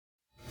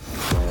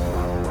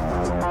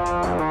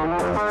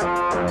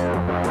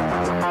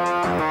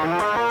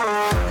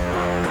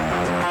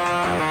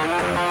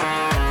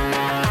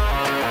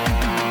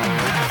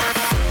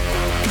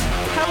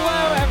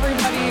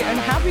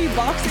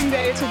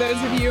Day to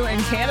those of you in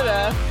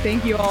Canada.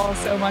 Thank you all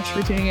so much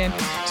for tuning in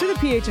to the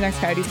PHNX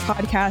Coyotes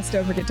podcast.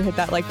 Don't forget to hit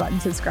that like button,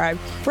 subscribe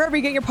wherever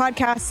you get your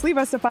podcasts. Leave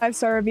us a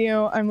 5-star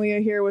review. I'm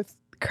Leah here with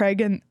Craig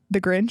and the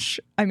Grinch.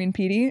 I mean,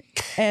 Petey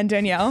and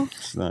Danielle.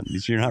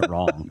 You're not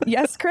wrong.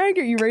 Yes, Craig,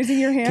 are you raising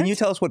your hand? Can you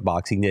tell us what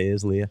Boxing Day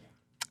is, Leah?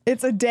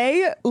 It's a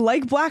day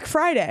like Black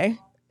Friday,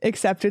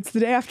 except it's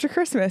the day after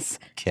Christmas.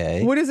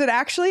 Okay. What is it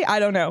actually? I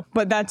don't know,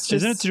 but that's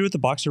just... Isn't it to do with the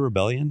Boxer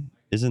Rebellion?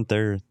 Isn't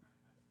there...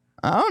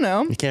 I don't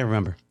know. I can't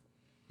remember.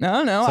 I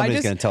don't know.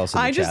 Somebody's going to tell us in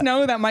the I just chat.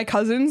 know that my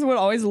cousins would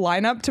always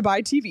line up to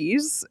buy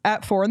TVs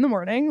at 4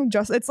 a.m.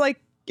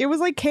 It was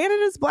like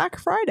Canada's Black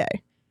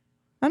Friday.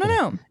 I don't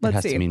know. Let's it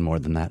has see. to mean more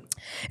than that.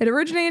 It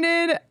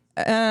originated.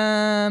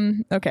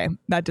 Okay,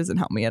 that doesn't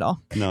help me at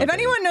all. No, if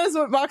anyone knows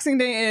what Boxing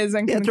Day is,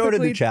 and can throw it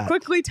in the chat.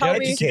 quickly tell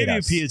me.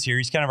 KWP is here.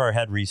 He's kind of our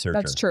head researcher.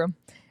 That's true.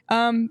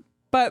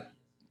 But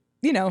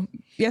you know,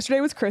 yesterday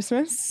was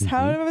Christmas. Mm-hmm.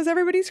 How was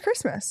everybody's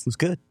Christmas? It was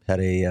good.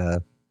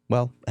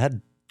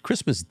 Had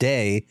Christmas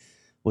Day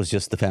was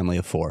just the family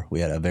of 4. We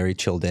had a very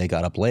chill day,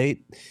 got up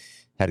late,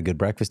 had a good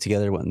breakfast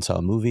together, went and saw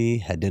a movie,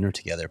 had dinner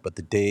together. But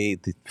the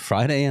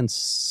Friday,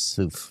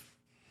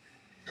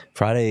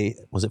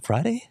 was it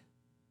Friday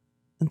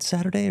and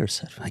Saturday or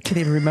Saturday? I can't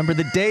even remember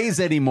the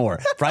days anymore.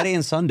 Friday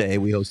and Sunday,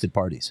 we hosted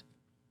parties.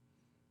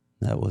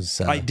 That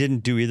was... I didn't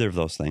do either of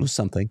those it was things.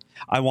 something.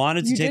 I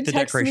wanted to You take did the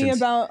text decorations. me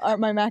about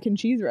my mac and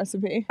cheese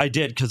recipe. I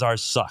did, because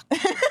ours sucked.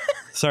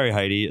 Sorry,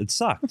 Heidi. It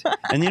sucked.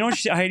 And you know what?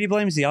 Heidi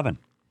blames the oven.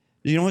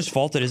 You know whose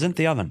fault it isn't?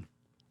 The oven.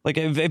 Like,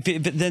 if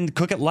then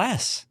cook it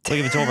less. Like,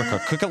 if it's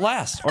overcooked, cook it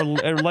less or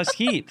less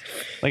heat.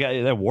 Like,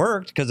 it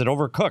worked because it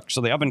overcooked. So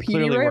the oven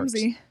clearly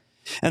Ramsey.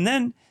 works. And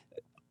then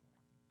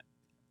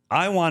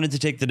I wanted to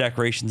take the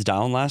decorations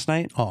down last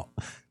night. Oh,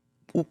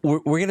 we're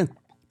going to...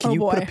 Can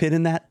you put a pin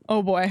in that?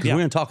 Oh, boy. We're going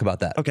to talk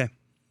about that. Okay.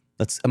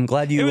 I'm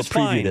glad you It was previewed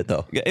fine. it,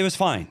 though. It was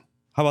fine.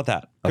 How about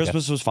that? Okay.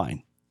 Christmas was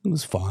fine. It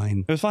was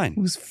fine. It was fine. It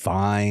was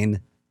fine.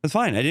 It was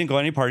fine. I didn't go to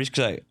any parties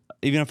because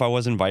even if I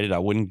was invited, I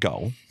wouldn't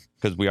go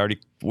because we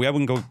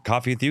wouldn't go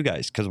coffee with you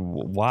guys because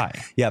why?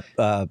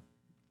 Yep.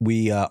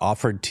 We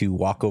offered to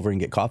walk over and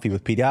get coffee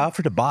with Petey. I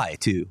offered to buy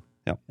too.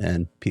 Yep.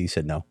 And Petey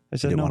said no. I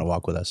said he didn't no. want to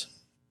walk with us.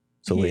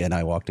 So Leah and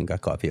I walked and got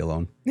coffee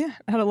alone. Yeah,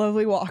 had a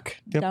lovely walk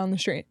down the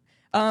street.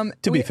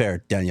 To be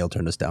fair, Danielle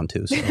turned us down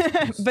too. So.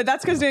 But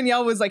that's because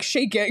Danielle was like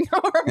shaking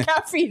over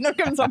caffeine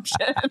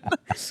consumption.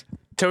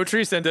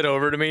 Totri sent it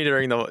over to me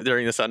during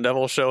the Sun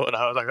Devil show, and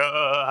I was like,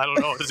 I don't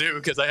know what to do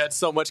because I had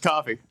so much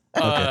coffee.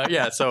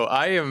 Yeah, so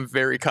I am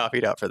very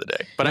coffeeed out for the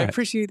day, but I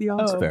appreciate the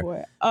offer. fair.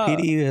 Boy.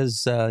 Petey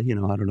has, I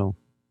don't know.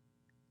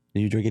 Are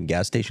you drinking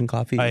gas station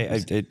coffee?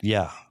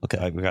 Yeah.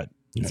 Okay. We got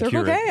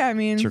Circle K, I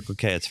mean. Circle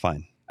K, it's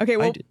fine. Okay,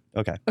 well,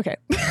 Okay. okay.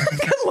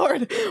 Good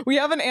Lord. We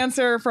have an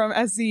answer from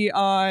SC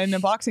on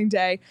Boxing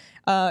Day.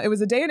 It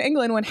was a day in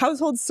England when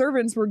household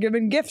servants were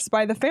given gifts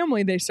by the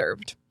family they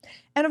served.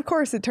 And of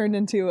course, it turned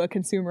into a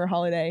consumer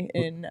holiday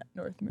in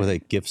North America. Were they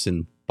gifts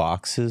in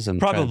boxes?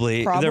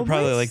 Probably. They're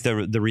probably like the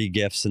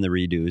re-gifts and the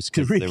redos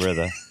because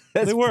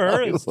they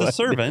were it's the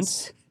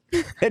servants.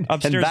 And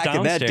Upstairs, back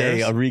in that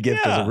day, a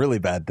re-gift was a really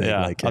bad thing.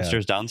 Yeah,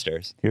 upstairs,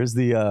 downstairs. Here's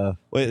the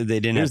They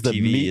didn't here's have the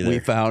TV meat either. we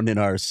found in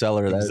our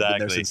cellar that's been there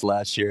Exactly. since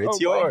last year. It's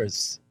Oh, boy.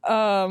 yours.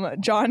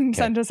 John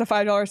sent us a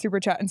 $5 super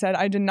chat and said,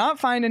 I did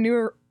not find a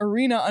new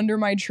arena under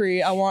my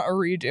tree. I want a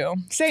redo.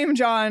 Same,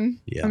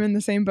 John. Yeah. I'm in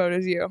the same boat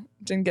as you.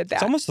 Didn't get that.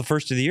 It's almost the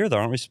first of the year, though,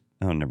 aren't we?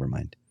 Oh, never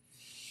mind.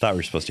 Thought we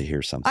were supposed to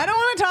hear something. I don't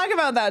want to talk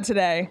about that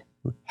today.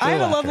 I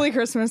had a lovely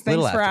Christmas.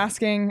 Thanks for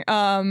asking.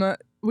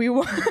 We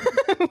want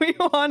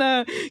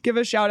to give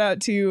a shout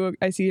out to,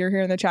 I see you're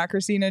here in the chat,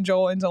 Christina,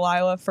 Joel, and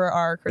Delilah for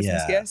our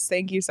Christmas gifts.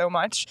 Thank you so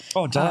much.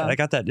 Oh, Delilah, I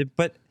got that.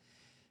 But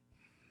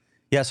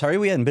yeah, sorry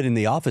we hadn't been in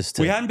the office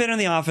today. we hadn't been in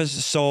the office,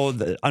 so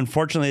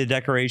unfortunately, the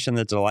decoration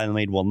that Delilah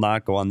made will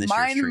not go on this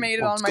year's tree. Mine made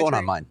it Well, on it's my going tree.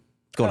 on mine.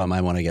 It's going on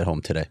mine when I get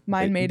home today.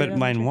 Mine made it. But on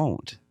mine my tree.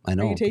 won't. I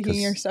know. Are you taking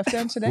because your stuff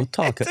down today? We'll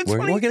talk. It's We're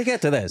going to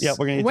get to this. Yeah,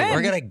 we're going to When?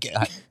 We're going to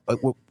get...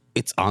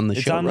 It's on the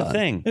It's show on the run.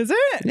 thing. Is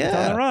it? Yeah. It's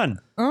on the run.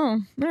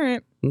 Oh, all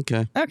right.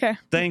 Okay. Okay.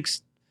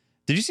 Thanks.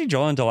 Did you see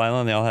Joel and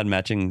Delilah and they all had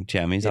matching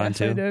jammies on Yes,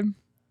 too? I did.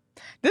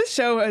 This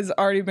show has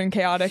already been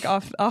chaotic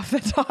off the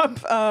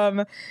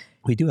top.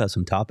 We do have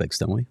some topics,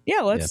 don't we?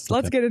 Yeah, let's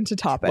get into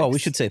topics. Well, we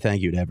should say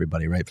thank you to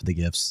everybody, right, for the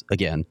gifts.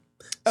 Again,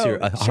 Oh,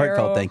 a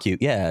heartfelt Cheryl. thank you.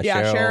 Yeah,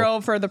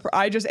 Cheryl for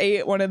I just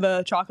ate one of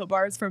the chocolate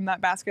bars from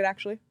that basket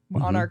actually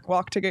on our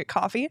walk to get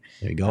coffee.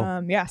 There you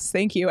go. Yes,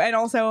 thank you. And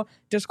also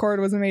Discord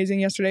was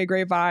amazing yesterday.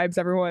 Great vibes.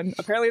 Everyone.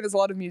 Apparently there's a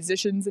lot of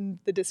musicians in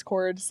the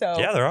Discord. So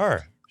Yeah, there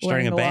are.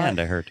 Starting a Learned a band,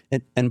 lot. I heard.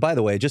 And by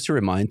the way, just to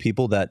remind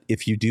people that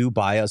if you do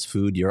buy us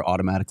food, you're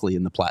automatically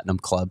in the Platinum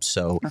Club.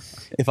 So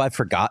if I've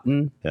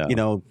forgotten,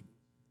 to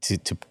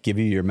give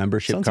you your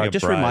membership Sounds card, like a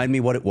just bribe. remind me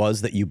what it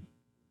was that you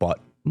bought.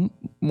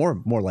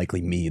 More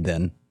likely me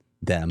than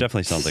them.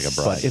 Definitely sounds like a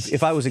bribe. But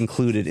if I was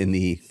included in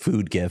the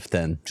food gift,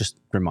 then just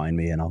remind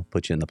me and I'll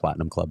put you in the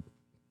Platinum Club.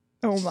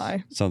 Oh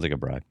my. Sounds like a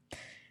bribe.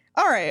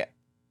 All right.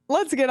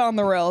 Let's get on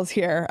the rails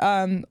here.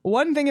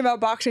 One thing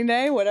about Boxing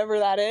Day, whatever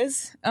that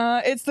is,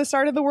 it's the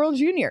start of the World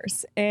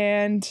Juniors.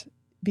 And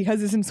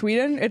because it's in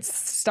Sweden, it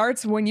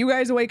starts when you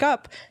guys wake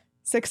up,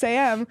 6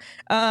 a.m.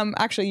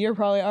 Actually, you're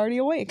probably already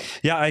awake.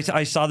 Yeah,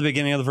 I saw the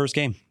beginning of the first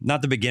game.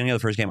 Not the beginning of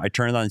the first game. I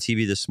turned on the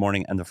TV this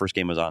morning, and the first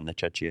game was on, the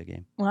Czechia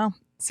game. Wow.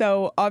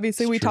 So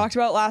obviously we talked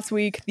about last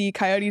week the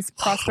Coyotes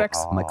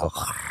prospects Michael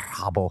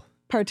Hrabal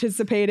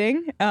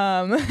participating.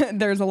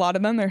 There's a lot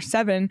of them. There's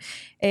 7.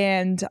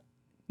 And,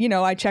 you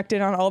know, I checked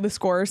in on all the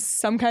scores.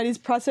 Some Coyotes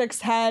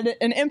prospects had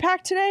an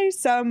impact today.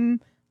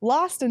 Some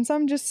lost and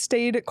some just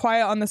stayed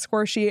quiet on the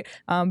score sheet.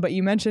 But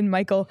you mentioned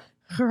Michael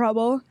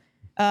Hrabal.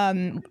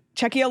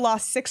 Czechia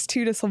lost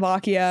 6-2 to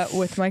Slovakia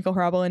with Michael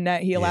Hrabal in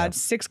net. He allowed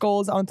 6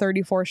 goals on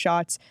 34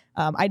 shots.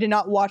 I did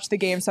not watch the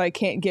game, so I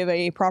can't give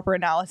a proper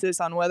analysis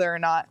on whether or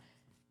not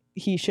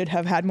he should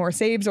have had more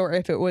saves or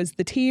if it was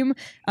the team.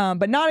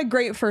 But not a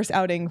great first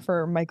outing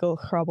for Michael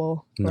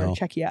Hrabal for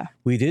Czechia.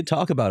 We did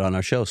talk about on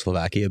our show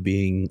Slovakia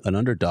being an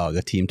underdog,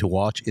 a team to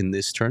watch in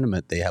this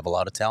tournament. They have a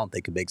lot of talent.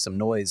 They could make some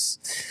noise.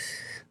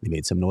 They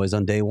made some noise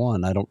on day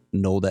one. I don't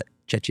know that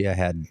Czechia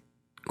had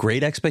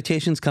great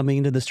expectations coming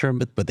into this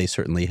tournament, but they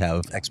certainly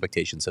have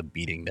expectations of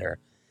beating their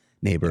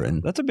neighbor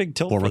and that's a big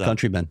tilt former for them.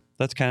 countrymen.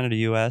 That's Canada,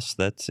 U.S.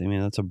 That's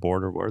a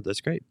border war. That's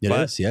great. It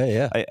is,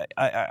 yeah.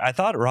 I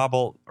thought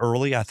Hrabal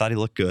early. I thought he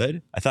looked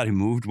good. I thought he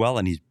moved well,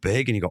 and he's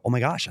big. And you go, oh my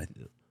gosh,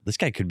 this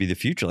guy could be the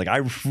future. Like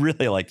I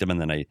really liked him,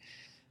 and then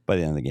by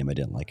the end of the game, I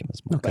didn't like him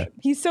as much. Okay, but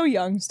he's so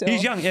young still.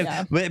 He's young,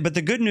 yeah. But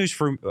the good news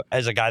for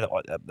as a guy that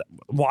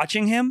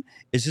watching him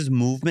is his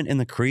movement in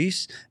the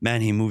crease.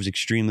 Man, he moves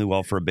extremely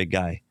well for a big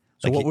guy.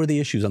 So what were the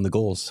issues on the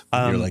goals?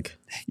 You're like,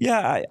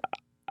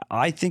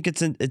 I think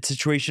it's a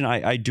situation.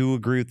 I do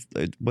agree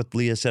with what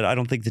Leah said. I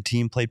don't think the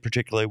team played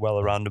particularly well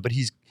around him, but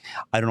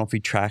I don't know if he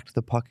tracked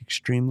the puck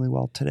extremely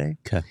well today.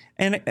 Okay.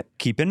 And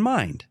keep in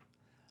mind,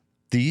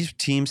 these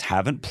teams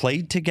haven't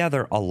played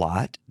together a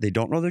lot. They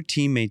don't know their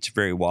teammates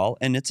very well,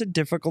 and it's a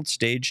difficult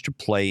stage to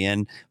play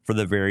in for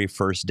the very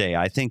first day.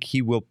 I think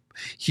he will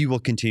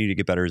continue to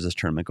get better as this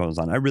tournament goes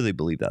on. I really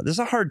believe that. This is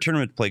a hard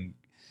tournament to play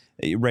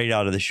right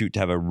out of the chute to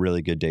have a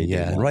really good day.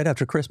 Yeah, and right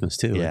after Christmas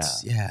too. Yeah.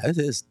 It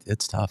is.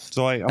 It's tough.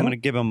 So I'm going to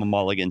give him a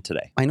mulligan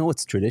today. I know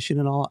it's tradition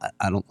and all.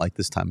 I don't like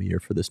this time of year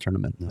for this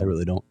tournament. No. I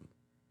really don't.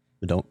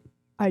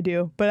 I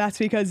do, but that's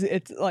because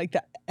it's like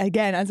that.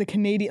 Again, as a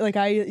Canadian, like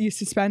I used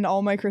to spend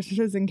all my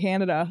Christmases in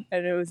Canada,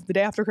 and it was the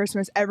day after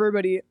Christmas.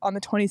 Everybody on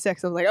the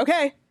 26th, I was like,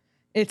 okay,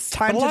 it's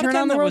time to turn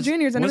on the World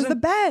Juniors, and it was the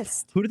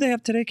best. Who did they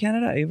have today,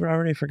 Canada? I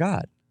already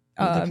forgot.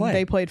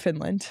 They played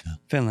Finland.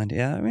 Finland,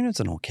 yeah. I mean, it's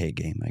an okay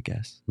game, I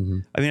guess. Mm-hmm.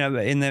 I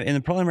mean, in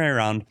the preliminary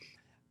round,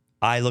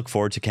 I look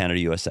forward to Canada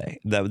USA.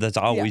 That's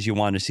always you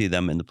want to see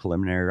them in the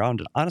preliminary round.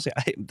 And honestly,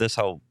 that's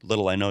how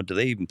little I know. Do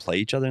they even play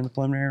each other in the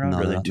preliminary round? No,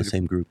 or are they're they not in the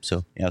same group.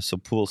 So so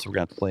pools we're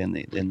going to play in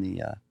the. It's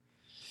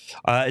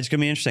going to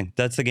be interesting.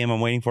 That's the game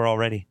I'm waiting for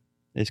already.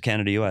 Is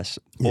Canada US.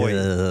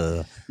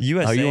 Boy,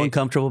 USA. Are you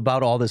uncomfortable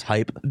about all this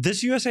hype?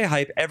 This USA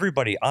hype,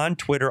 everybody on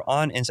Twitter,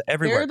 on Insta,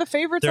 everywhere. They're the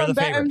favorites on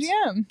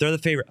BetMGM. They're the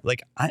favorite.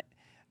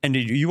 And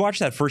did you watch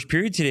that first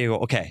period today? You go,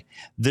 okay,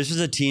 this is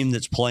a team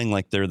that's playing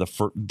like they're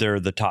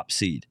the top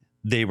seed.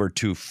 They were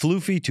too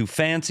floofy, too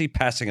fancy,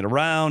 passing it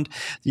around.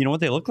 You know what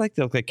they look like?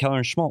 They look like Keller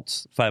and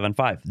Schmaltz,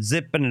 5-on-5,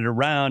 zipping it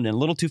around and a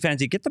little too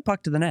fancy. Get the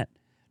puck to the net.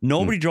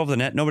 Nobody drove the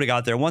net. Nobody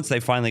got there. Once they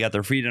finally got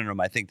their feet under them,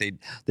 I think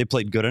they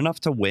played good enough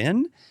to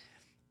win.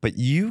 But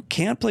you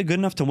can't play good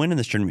enough to win in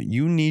this tournament.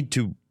 You need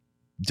to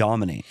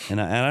dominate. And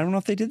I don't know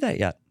if they did that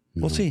yet.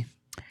 We'll see.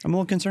 I'm a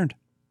little concerned.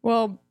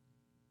 Well,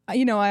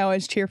 you know, I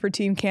always cheer for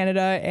Team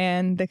Canada,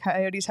 and the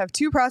Coyotes have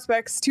two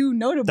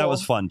notable. That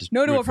was fun.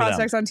 Notable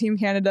prospects on Team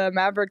Canada,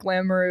 Maverick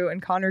Lamoureux and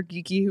Connor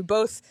Geekie, who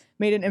both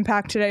made an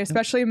impact today,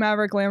 especially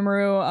Maverick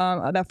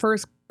Lamoureux. That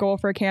first goal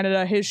for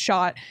Canada, his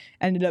shot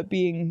ended up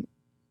being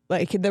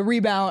like the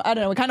rebound. I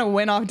don't know. It kind of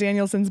went off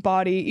Danielson's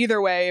body.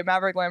 Either way,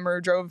 Maverick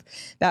Lamoureux drove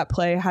that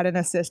play, had an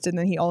assist, and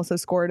then he also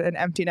scored an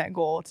empty net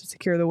goal to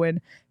secure the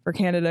win for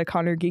Canada.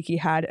 Connor Geekie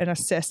had an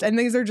assist. And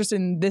these are just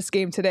in this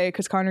game today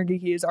because Connor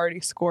Geekie has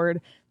already scored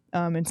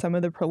in some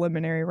of the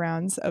preliminary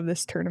rounds of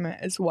this tournament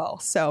as well.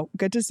 So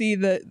good to see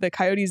the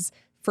Coyotes'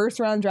 first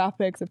round draft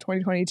picks of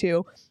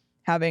 2022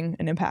 having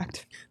an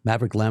impact.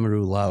 Maverick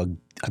Lamoureux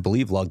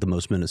logged the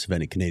most minutes of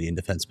any Canadian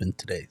defenseman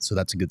today. So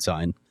that's a good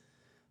sign.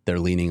 They're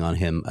leaning on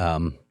him.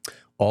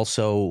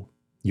 Also,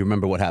 you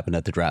remember what happened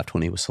at the draft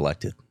when he was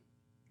selected?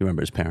 You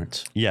remember his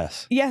parents?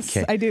 Yes. Yes,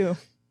 okay. I do.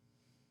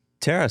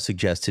 Tara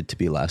suggested to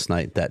me last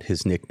night that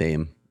his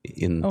nickname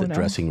in the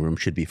dressing room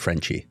should be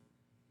Frenchie.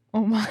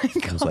 Oh my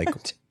God. I was like,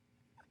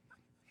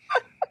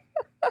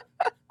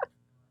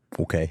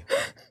 okay.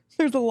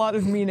 There's a lot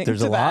of meaning.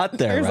 There's a lot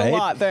there, There's right? a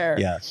lot there.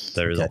 Yeah,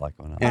 there is a lot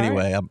going on.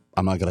 Anyway,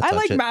 I'm not going to touch it. I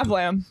like Mav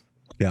Lam.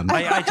 Yeah,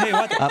 I tell you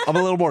what, I'm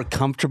a little more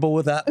comfortable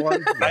with that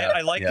one.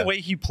 I like the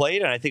way he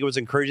played, and I think it was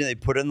encouraging they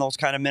put in those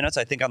kind of minutes.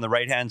 I think on the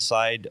right-hand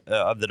side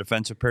of the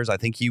defensive pairs, I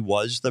think he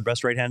was the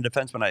best right-hand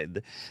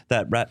defenseman.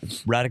 That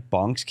Radek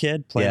Bonks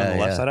kid playing on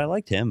the left side, I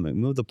liked him. He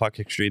moved the puck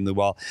extremely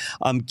well.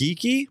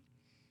 Geekie,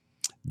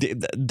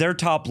 their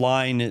top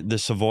line, the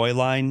Savoy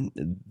line,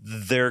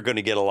 they're going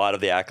to get a lot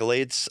of the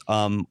accolades.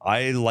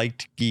 I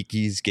liked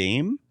Geekie's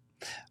game.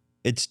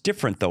 it's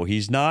different though.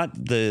 He's not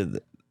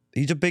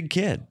he's a big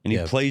kid and he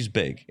plays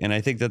big. And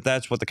I think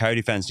that's what the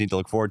Coyote fans need to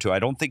look forward to. I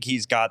don't think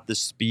he's got the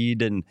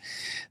speed and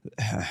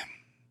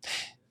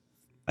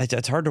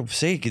it's hard to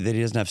say that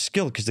he doesn't have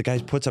skill because the guy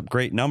puts up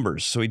great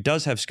numbers. So he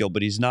does have skill,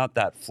 but he's not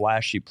that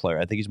flashy player.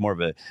 I think he's more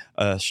of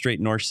a straight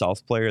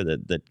north-south player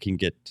that can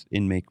get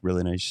in, make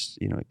really nice,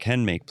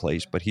 can make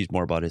plays, but he's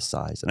more about his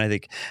size. And I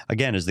think,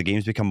 again, as the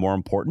games become more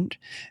important,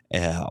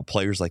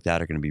 players like that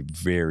are going to be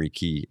very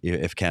key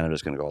if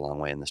Canada's going to go a long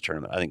way in this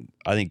tournament.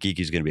 I think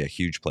Geeky's going to be a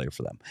huge player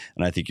for them.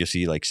 And I think you'll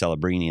see like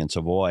Celebrini and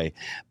Savoy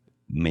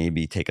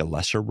maybe take a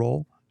lesser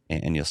role,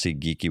 and you'll see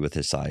Geeky with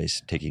his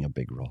size taking a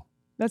big role.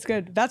 That's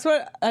good. That's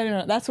what I don't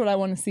know. That's what I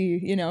want to see.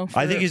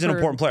 I think he's an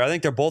important player. I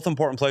think they're both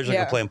important players that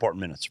can play important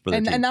minutes for their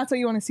team. And that's what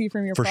you want to see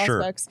from your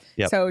prospects.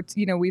 Sure. Yep.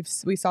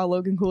 So we saw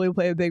Logan Cooley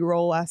play a big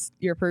role last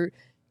year for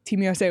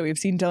Team USA. We've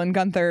seen Dylan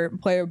Guenther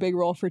play a big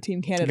role for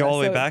Team Canada. Go all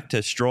the way back to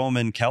Strome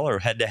and Keller,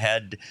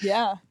 head-to-head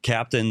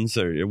captains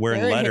or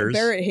wearing letters.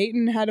 Barrett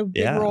Hayton had a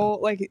big role.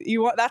 Like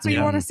that's what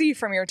you want to see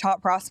from your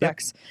top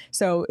prospects. Yep.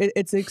 So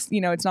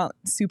it's not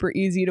super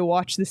easy to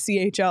watch the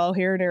CHL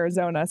here in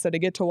Arizona. So to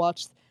get to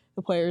watch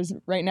the players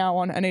right now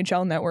on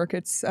NHL Network,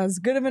 it's as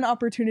good of an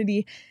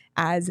opportunity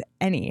as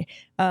any.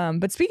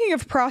 But speaking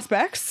of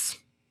prospects,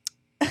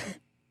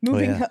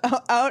 moving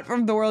out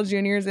from the World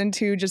Juniors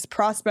into just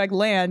prospect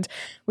land,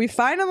 we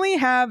finally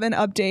have an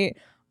update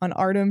on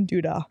Artyom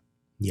Duda.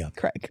 Yeah.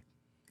 Craig.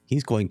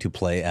 He's going to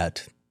play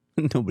at,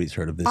 nobody's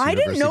heard of this I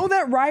university. didn't know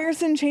that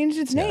Ryerson changed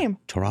its name.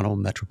 Toronto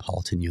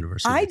Metropolitan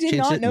University. I did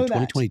not know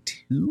that.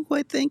 2022,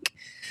 I think.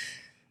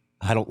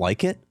 I don't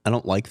like it. I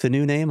don't like the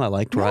new name. I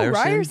liked Ryerson.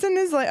 Ryerson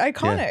is like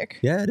iconic.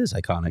 Yeah, it is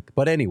iconic.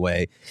 But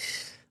anyway,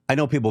 I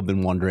know people have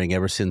been wondering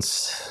ever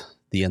since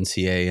the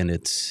NCAA and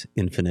its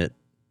infinite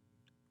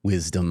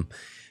wisdom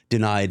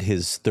denied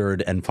his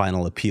third and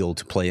final appeal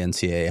to play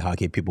NCAA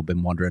hockey. People have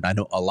been wondering. I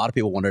know a lot of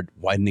people wondered,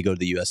 why didn't he go to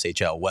the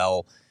USHL?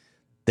 Well,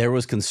 there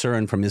was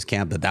concern from his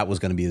camp that was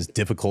going to be as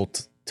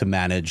difficult to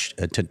manage,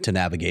 to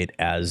navigate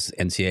as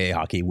NCAA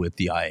hockey with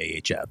the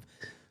IAHF.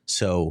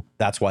 So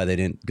that's why they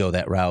didn't go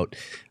that route.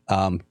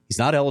 He's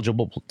not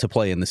eligible to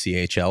play in the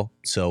CHL,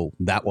 so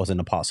that wasn't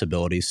a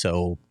possibility.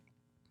 So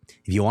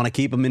if you want to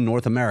keep him in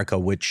North America,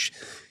 which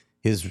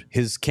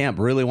his camp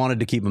really wanted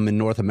to keep him in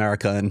North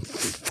America and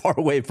far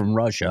away from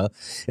Russia,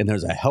 and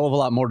there's a hell of a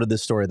lot more to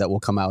this story that will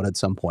come out at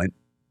some point,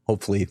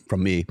 hopefully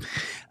from me.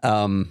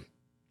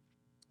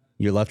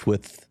 You're left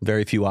with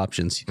very few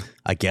options.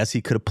 I guess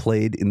he could have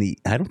played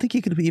I don't think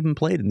he could have even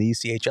played in the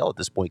ECHL at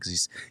this point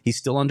because he's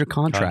still under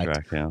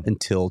contract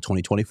until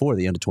 2024,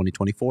 the end of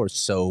 2024.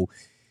 So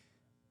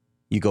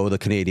you go the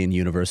Canadian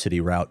University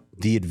route.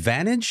 The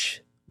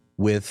advantage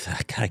with,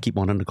 I keep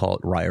wanting to call it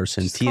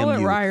Ryerson, just TMU. Call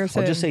it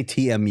Ryerson. I'll just say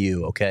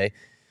TMU, okay?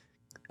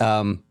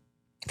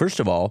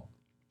 First of all,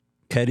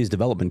 Coyotes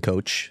development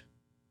coach,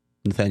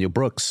 Nathaniel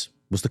Brooks,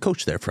 was the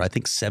coach there for, I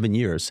think, 7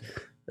 years.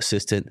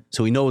 Assistant,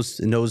 so he knows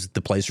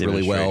the place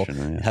really well,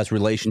 has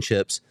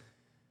relationships.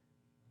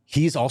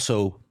 He's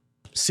also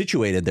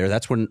situated there.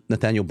 That's where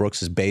Nathaniel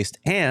Brooks is based,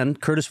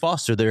 and Curtis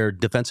Foster, their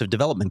defensive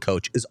development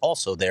coach, is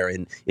also there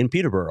in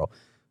Peterborough.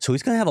 So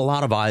he's going to have a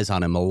lot of eyes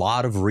on him, a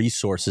lot of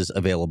resources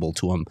available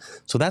to him.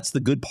 So that's the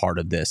good part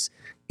of this.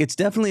 It's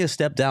definitely a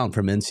step down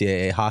from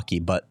NCAA hockey,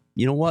 but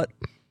you know what?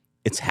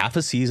 It's half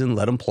a season.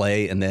 Let him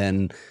play, and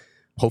then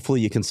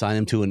hopefully you can sign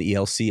him to an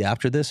ELC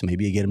after this.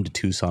 Maybe you get him to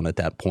Tucson at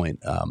that point.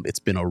 It's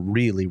been a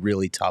really,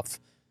 really tough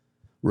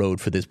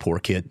road for this poor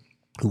kid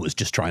who was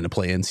just trying to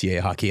play NCAA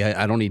hockey.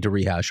 I don't need to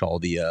rehash all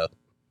the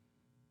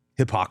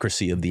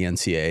hypocrisy of the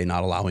NCAA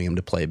not allowing him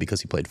to play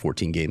because he played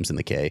 14 games in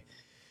the K.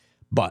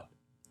 But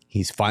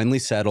he's finally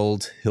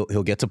settled.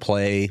 He'll get to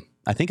play.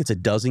 I think it's a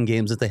dozen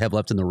games that they have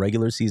left in the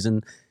regular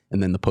season,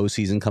 and then the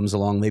postseason comes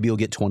along. Maybe he'll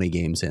get 20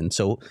 games in.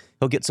 So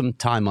he'll get some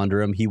time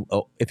under him.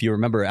 If you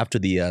remember, after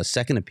the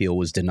second appeal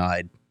was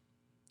denied,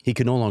 he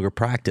could no longer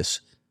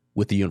practice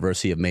with the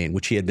University of Maine,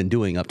 which he had been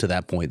doing up to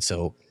that point.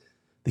 So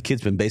the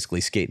kid's been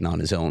basically skating on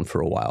his own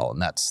for a while,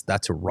 and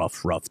that's a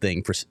rough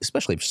thing,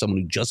 especially for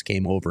someone who just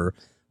came over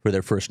for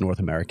their first North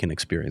American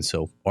experience.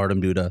 So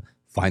Artyom Duda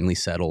finally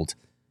settled.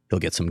 He'll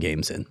get some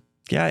games in.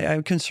 Yeah,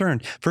 I'm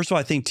concerned. First of all,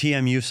 I think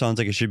TMU sounds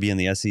like it should be in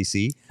the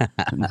SEC,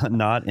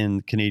 not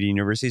in Canadian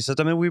university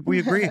system. I mean, we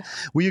agree.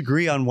 We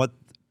agree on what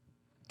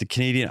the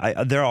Canadian.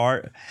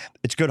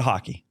 It's good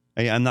hockey.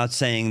 I'm not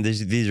saying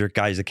these are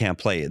guys that can't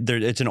play.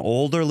 It's an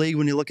older league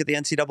when you look at the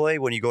NCAA.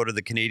 When you go to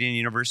the Canadian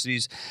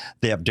universities,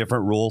 they have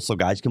different rules, so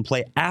guys can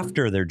play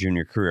after their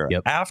junior career,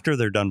 after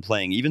they're done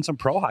playing. Even some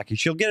pro hockey,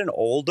 she'll get an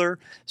older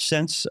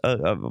sense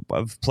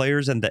of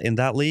players in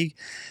that league.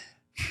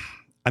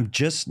 I'm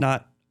just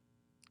not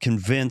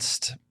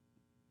convinced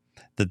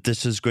that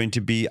this is going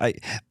to be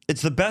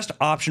it's the best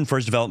option for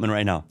his development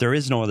right now. There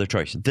is no other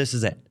choice. This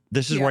is it.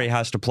 This is where he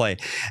has to play.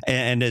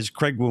 And as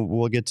Craig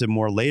will get to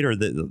more later,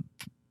 the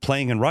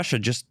playing in Russia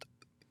just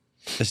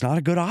is not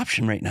a good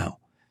option right now.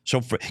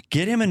 So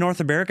get him in North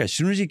America as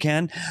soon as you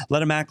can.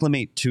 Let him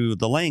acclimate to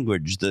the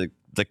language, the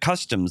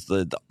customs,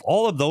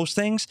 all of those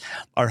things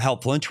are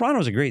helpful. And Toronto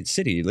is a great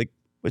city. Like,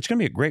 It's going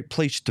to be a great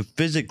place to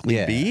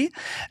physically be.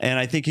 And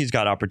I think he's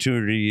got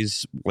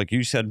opportunities, like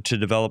you said, to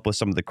develop with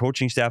some of the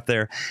coaching staff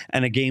there.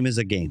 And a game is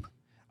a game.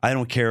 I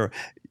don't care.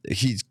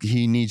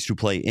 He needs to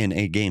play in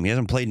a game. He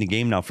hasn't played in a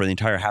game now for the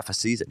entire half a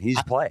season.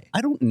 He's play.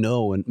 I don't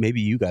know, and maybe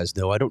you guys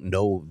know. I don't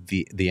know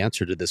the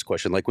answer to this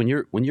question. Like when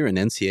you're in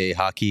NCAA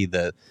hockey,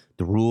 the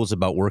rules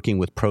about working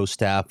with pro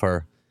staff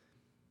are.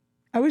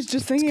 I was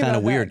just thinking kind about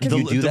of weird. that, Can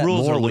you do that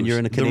more when you're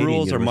in a Canadian The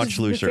rules are university? much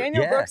looser.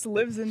 Nathaniel Brooks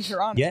lives in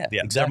Toronto. Yeah,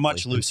 Yeah, exactly. they're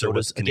much looser So with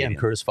does, again, Canadian.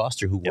 Curtis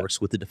Foster, who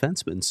works with the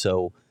defenseman.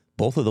 So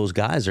both of those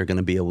guys are going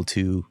to be able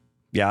to.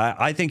 Yeah,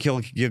 I think I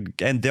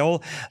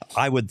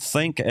would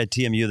think at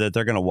TMU that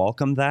they're going to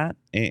welcome that,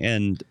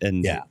 and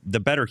the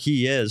better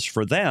he is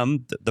for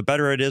them, the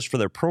better it is for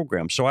their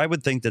program. So I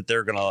would think that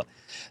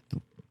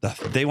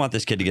they want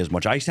this kid to get as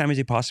much ice time as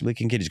he possibly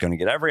can get. He's going to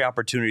get every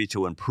opportunity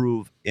to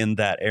improve in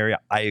that area.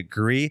 I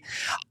agree.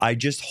 I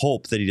just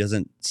hope that he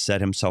doesn't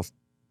set himself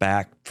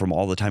back from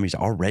all the time he's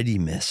already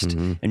missed.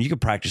 Mm-hmm. And you can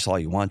practice all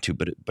you want to,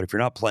 but if you're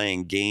not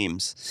playing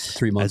games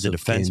 3 months as a of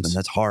defenseman, games.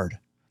 that's hard.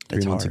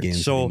 3 months of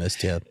games So that he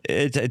missed, yeah.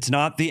 it's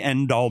not the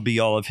end all be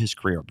all of his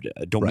career.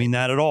 I don't mean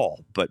that at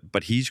all.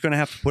 But he's going to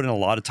have to put in a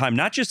lot of time,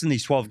 not just in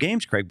these 12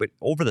 games, Craig, but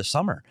over the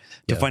summer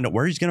to find out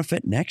where he's going to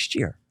fit next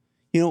year.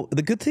 You know,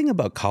 the good thing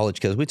about college,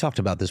 because we talked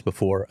about this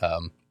before,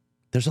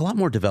 there's a lot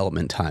more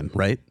development time,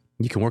 right?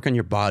 You can work on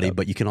your body,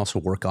 but you can also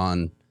work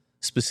on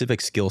specific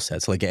skill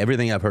sets. Like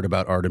everything I've heard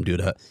about Artyom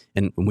Duda,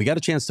 and we got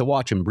a chance to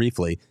watch him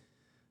briefly.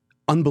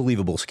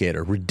 Unbelievable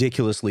skater,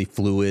 ridiculously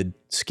fluid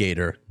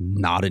skater,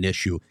 not an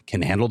issue.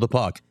 Can handle the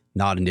puck,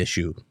 not an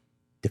issue.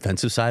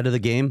 Defensive side of the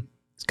game,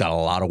 he's got a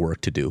lot of work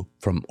to do.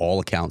 From all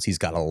accounts, he's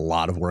got a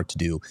lot of work to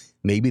do.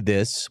 Maybe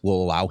this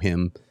will allow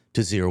him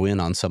to zero in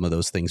on some of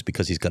those things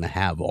because he's going to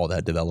have all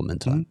that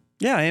development time.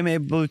 Yeah, I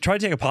mean, try to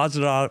take a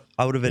positive out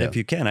of it if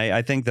you can.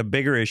 I think the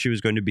bigger issue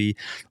is going to be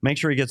make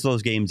sure he gets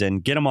those games in,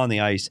 get him on the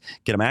ice,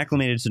 get him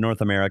acclimated to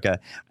North America,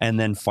 and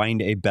then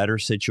find a better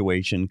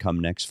situation come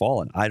next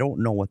fall. And I don't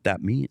know what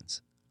that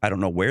means. I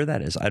don't know where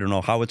that is. I don't know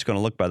how it's going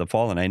to look by the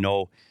fall, and I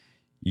know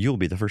you'll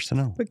be the first to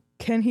know. But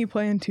can he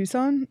play in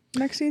Tucson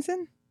next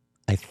season?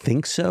 I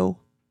think so.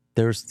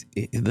 There's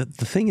the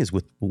thing is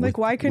with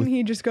why couldn't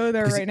he just go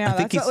there right now?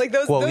 That's not, like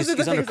those are the he's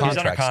things. under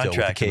contract still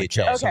with the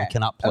KHL, so he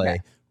cannot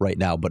play right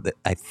now. But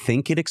I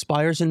think it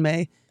expires in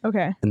May.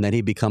 Okay, and then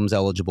he becomes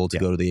eligible to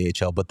go to the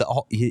AHL. But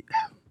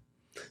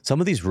some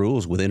of these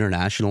rules with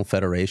international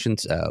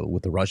federations,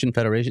 with the Russian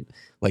Federation,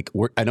 like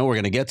I know we're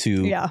going to get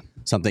to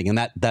something, and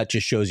that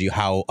just shows you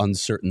how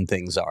uncertain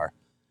things are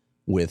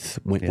with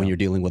when you're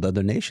dealing with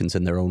other nations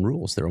and their own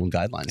rules, their own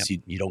guidelines.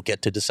 You don't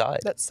get to decide.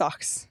 That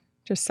sucks.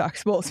 Just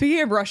sucks. Well, speaking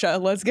of Russia,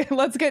 let's get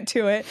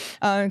to it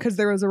because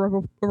there was a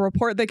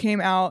report that came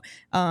out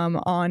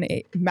on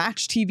a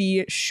Match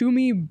TV.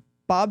 Shumi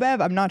Babev,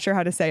 I'm not sure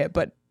how to say it,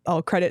 but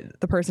I'll credit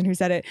the person who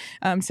said it.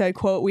 Said,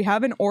 "quote: We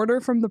have an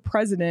order from the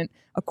president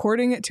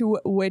according to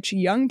which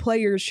young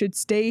players should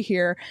stay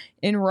here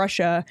in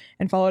Russia,"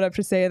 and followed up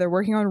to say they're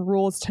working on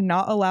rules to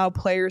not allow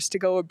players to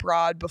go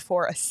abroad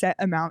before a set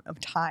amount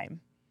of time.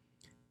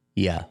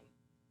 Yeah,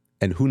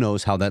 and who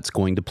knows how that's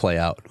going to play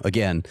out.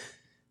 Again,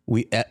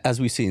 as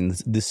we've seen,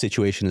 this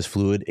situation is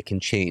fluid. It can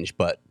change.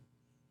 But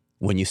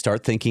when you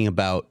start thinking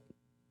about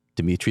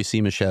Dmitry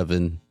Simashev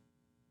and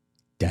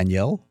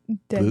Daniel,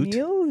 I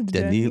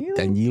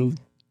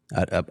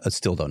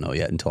still don't know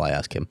yet until I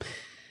ask him.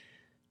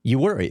 You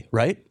worry,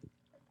 right?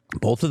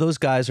 Both of those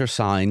guys are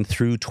signed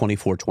through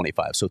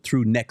 24-25, so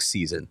through next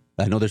season.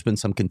 I know there's been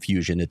some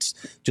confusion. It's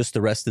just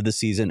the rest of the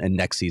season and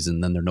next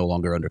season, then they're no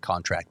longer under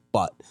contract.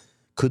 But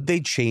could they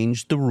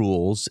change the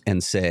rules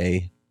and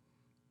say,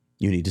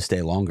 you need to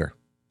stay longer?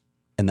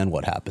 And then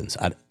what happens?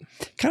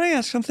 Can I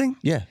ask something?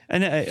 Yeah.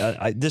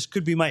 And this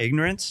could be my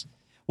ignorance.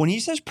 When he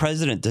says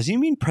president, does he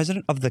mean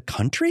president of the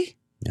country?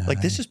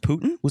 Like this is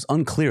Putin? It was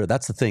unclear.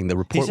 That's the thing. The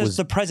report was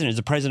the president. Is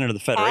the president of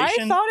the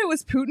federation? I thought it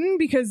was Putin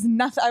because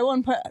I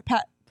wouldn't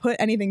put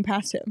anything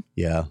past him.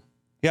 Yeah.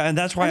 Yeah, and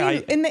that's why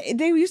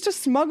they used to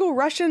smuggle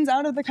Russians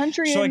out of the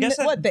country in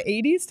the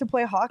 80s to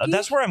play hockey.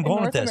 That's where I'm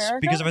going with this. America?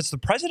 Because if it's the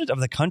president of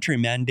the country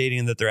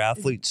mandating that their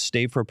athletes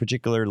stay for a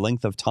particular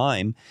length of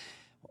time,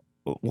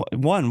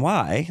 one,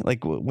 why?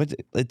 Like, what?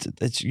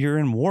 It's you're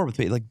in war with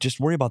me. Like, just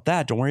worry about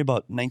that. Don't worry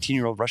about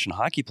 19-year-old Russian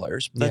hockey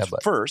players. That's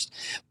first.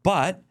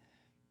 But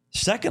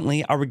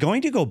secondly, are we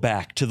going to go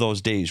back to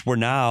those days where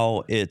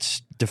now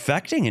it's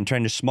defecting and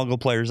trying to smuggle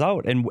players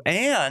out?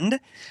 And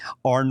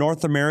are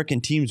North American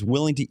teams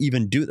willing to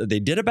even do that? They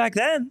did it back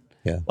then.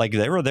 Yeah. Like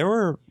they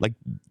were like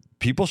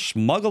people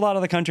smuggled out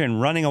of the country and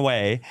running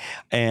away.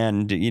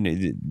 And,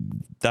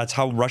 that's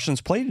how Russians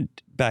played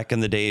back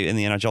in the day in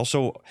the NHL.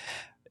 So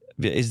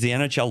is the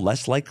NHL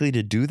less likely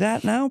to do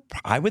that now?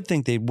 I would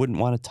think they wouldn't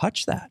want to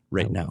touch that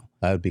now.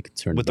 I would be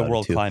concerned with the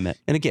world climate.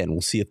 And again,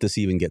 we'll see if this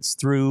even gets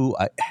through.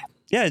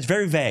 Yeah, it's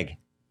very vague.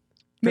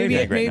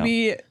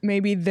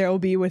 Maybe they'll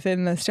be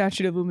within the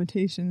statute of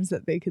limitations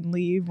that they can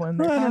leave when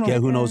they're Yeah,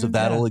 who knows if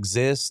that'll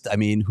exist? I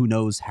mean, who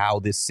knows how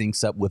this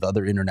syncs up with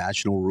other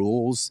international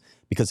rules?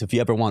 Because if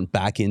you ever want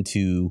back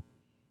into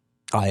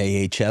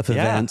IAHF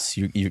events.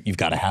 You've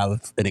got to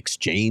have an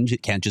exchange.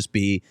 It can't just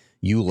be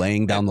you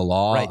laying down the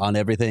law on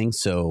everything.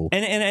 So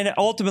and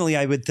ultimately,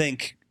 I would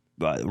think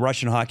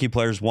Russian hockey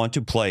players want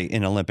to play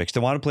in Olympics. They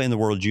want to play in the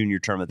World Junior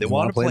Tournament. They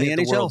want to play in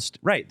the NHL.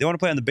 Right. They want to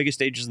play on the biggest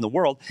stages in the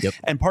world. Yep.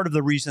 And part of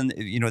the reason,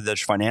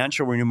 there's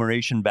financial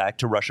remuneration back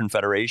to Russian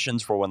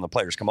federations for when the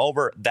players come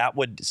over, that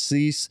would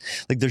cease.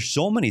 Like, there's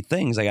so many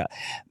things.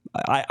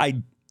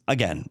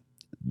 Again,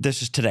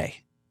 this is today.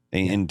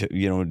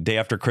 And day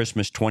after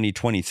Christmas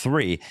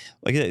 2023,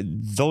 like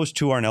those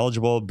two aren't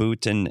eligible.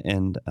 Boot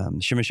and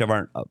Shimashev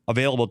aren't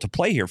available to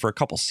play here for a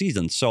couple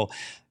seasons. So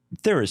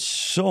there is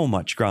so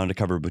much ground to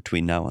cover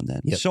between now and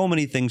then. Yep. So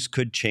many things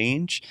could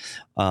change.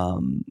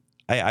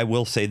 I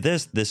will say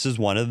this is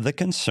one of the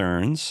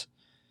concerns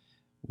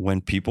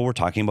when people were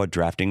talking about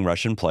drafting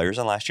Russian players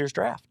in last year's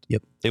draft.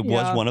 Yep. It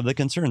was one of the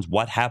concerns.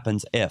 What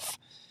happens if?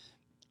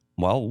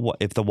 Well,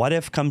 if the what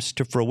if comes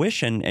to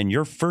fruition and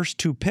your first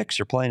two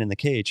picks are playing in the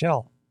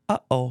KHL,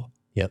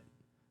 Yep.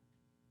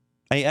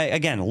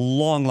 Again,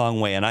 long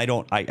way. And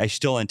I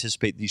still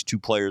anticipate these two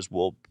players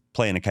will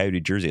play in a Coyote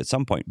jersey at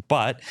some point.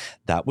 But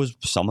that was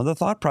some of the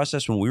thought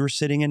process when we were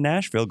sitting in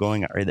Nashville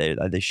going, are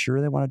they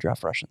sure they want to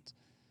draft Russians?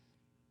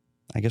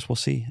 I guess we'll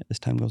see as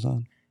time goes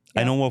on.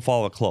 Yeah. I know we'll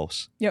follow it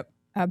close. Yep.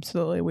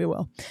 Absolutely, we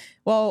will.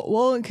 Well,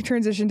 we'll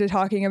transition to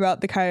talking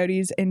about the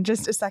Coyotes in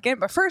just a second.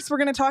 But first, we're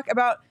going to talk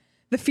about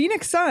the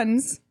Phoenix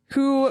Suns,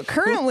 who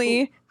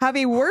currently have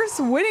a worse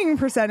winning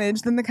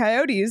percentage than the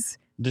Coyotes.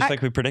 Just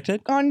like we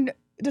predicted? On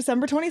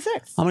December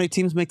 26th. How many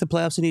teams make the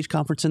playoffs in each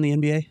conference in the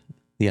NBA?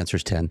 The answer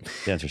is 10.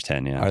 The answer is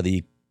 10, yeah. Are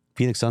the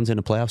Phoenix Suns in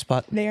a playoff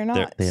spot? They are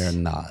not. They are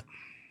not.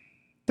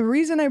 The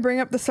reason I bring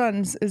up the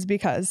Suns is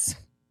because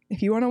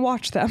if you want to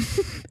watch them,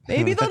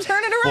 maybe they'll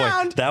turn it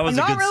around. Boy, that was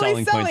a good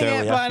selling point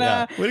there, Leah.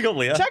 But, way to go,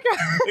 Leah. Check out.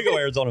 Way to go,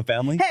 Arizona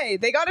family. Hey,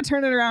 they got to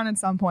turn it around at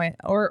some point,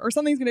 or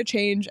something's going to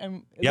change,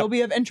 and it'll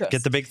be of interest.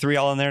 Get the big three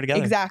all in there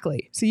together.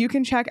 Exactly. So you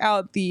can check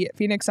out the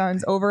Phoenix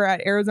Suns over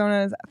at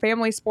Arizona's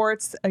Family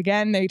Sports.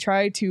 Again, they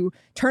try to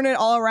turn it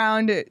all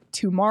around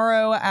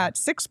tomorrow at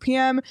 6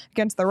 p.m.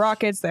 against the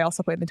Rockets. They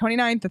also play the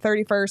 29th, the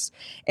 31st,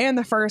 and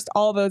the 1st.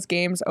 All of those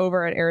games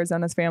over at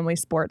Arizona's Family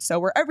Sports. So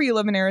wherever you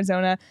live in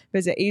Arizona,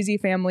 visit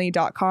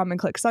azfamily.com and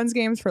click Suns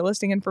games for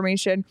listing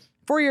information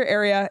for your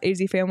area. AZ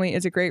Family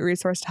is a great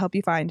resource to help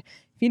you find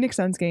Phoenix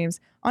Suns games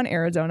on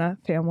Arizona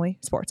Family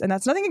Sports. And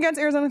that's nothing against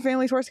Arizona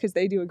Family Sports because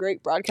they do a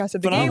great broadcast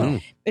of the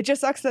game. It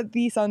just sucks that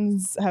the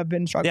Suns have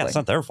been struggling. Yeah, it's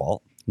not their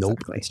fault. Nope.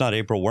 Exactly. It's not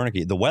April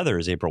Wernicke. The weather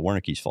is April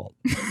Wernicke's fault.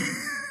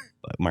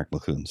 Mark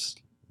McCoon's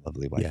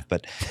lovely wife. Yeah.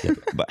 But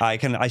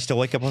I still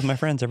wake up with my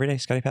friends every day,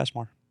 Scotty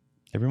Passmore,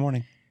 every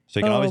morning. So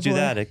you can always do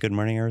that at Good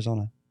Morning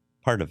Arizona.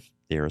 Part of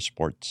the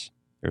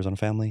Arizona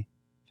Family.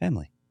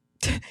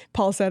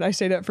 Paul said, I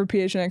stayed up for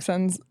PHNX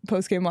Suns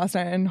post-game last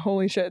night, and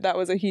holy shit, that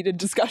was a heated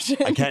discussion.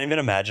 I can't even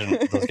imagine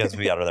those guys would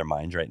be out of their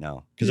minds right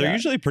now because they're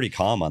usually pretty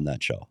calm on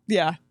that show.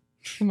 Yeah.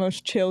 The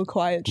most chill,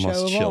 quiet show.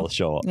 Most chill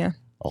show Yeah.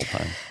 all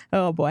time.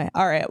 Oh boy.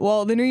 All right.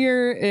 Well, the new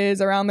year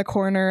is around the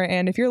corner,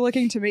 and if you're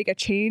looking to make a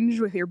change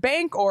with your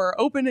bank or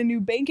open a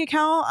new bank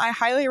account, I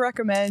highly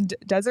recommend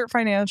Desert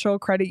Financial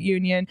Credit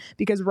Union,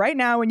 because right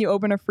now when you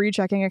open a free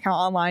checking account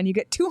online, you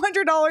get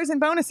 $200 in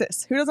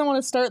bonuses. Who doesn't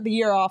want to start the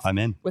year off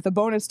with a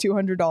bonus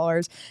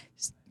 $200?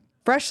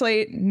 Fresh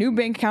slate, new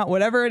bank account,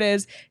 whatever it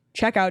is.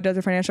 Check out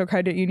Desert Financial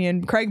Credit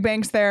Union. Craig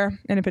banks there,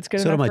 and if it's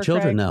good enough for my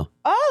children Craig, now.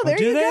 Oh, there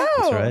you go.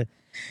 That's right.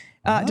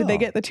 Did they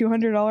get the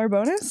 $200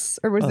 bonus,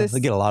 or was this? They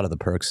get a lot of the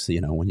perks,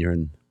 when you're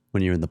in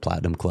the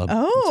platinum club.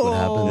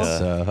 Oh,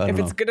 that's what happens.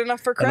 If it's good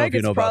enough for Craig,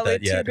 it's probably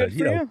too good for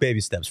you.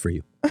 Baby steps for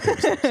you.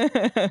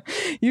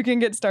 You can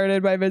get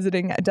started by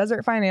visiting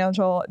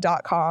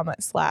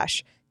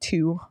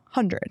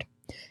desertfinancial.com/200.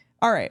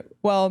 All right.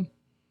 Well,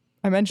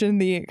 I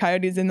mentioned the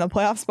Coyotes in the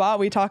playoff spot.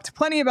 We talked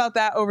plenty about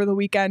that over the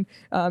weekend.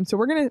 So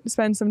we're going to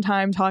spend some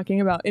time talking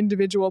about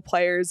individual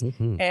players,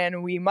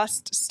 and we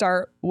must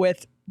start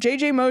with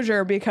JJ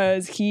Mosier,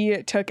 because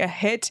he took a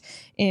hit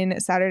in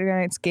Saturday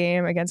night's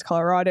game against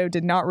Colorado,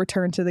 did not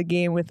return to the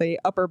game with a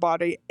upper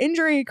body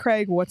injury.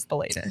 Craig, what's the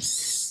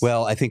latest?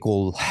 Well, I think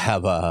we'll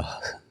have a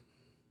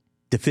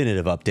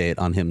definitive update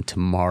on him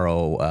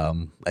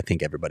tomorrow. I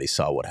think everybody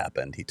saw what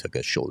happened. He took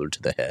a shoulder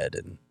to the head,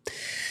 and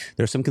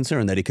there's some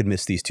concern that he could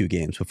miss these two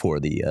games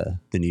before the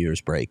New Year's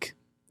break.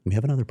 We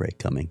have another break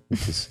coming.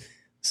 This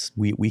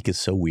week is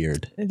so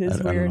weird. It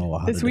is weird. I don't know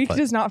how this week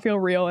does not feel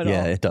real at all.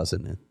 Yeah, it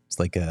doesn't. It's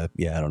like I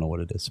don't know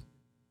what it is.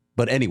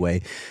 But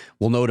anyway,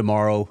 we'll know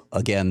tomorrow.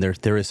 Again,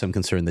 there is some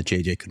concern that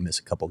JJ could miss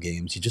a couple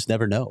games. You just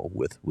never know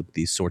with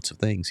these sorts of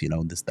things,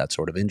 that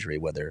sort of injury,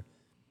 whether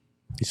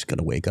he's going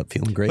to wake up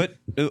feeling great.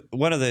 But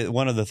one of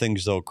the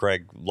things, though,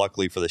 Craig,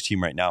 luckily for this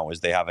team right now, is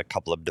they have a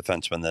couple of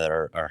defensemen that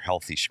are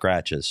healthy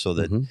scratches, so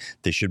that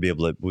they should be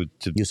able to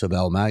Yusuf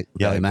Valimaki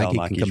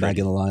can come back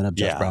in the lineup.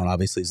 Jeff Brown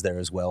obviously is there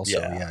as well. So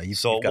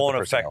so it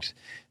won't affect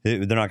they're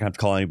not going to have to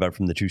call anybody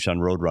from the Tucson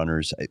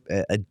Roadrunners.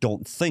 I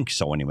don't think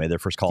so anyway. Their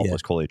first call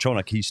was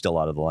Koliachonok. He's still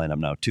out of the lineup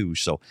now too.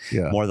 So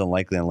more than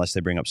likely, unless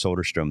they bring up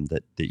Soderstrom,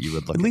 that you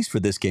would look at least for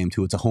this game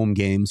too. It's a home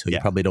game, so you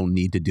probably don't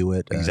need to do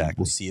it. Exactly.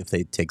 We'll see if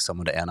they take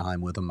someone to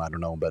Anaheim with them. I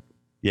don't know, but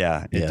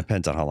it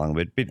depends on how long.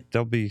 But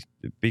they'll be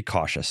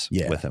cautious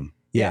with him.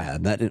 Yeah,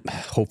 that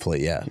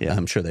hopefully,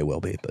 I'm sure they will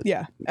be. But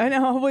and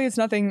hopefully it's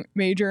nothing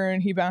major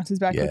and he bounces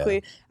back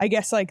quickly. I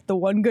guess like the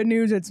one good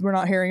news is we're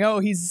not hearing,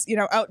 he's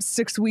out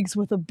 6 weeks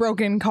with a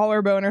broken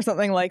collarbone or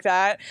something like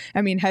that.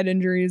 I mean, head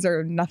injuries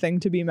are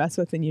nothing to be messed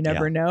with, and you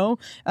never know.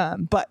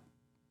 But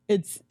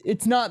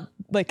it's not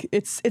like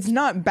it's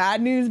not bad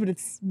news, but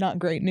it's not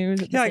great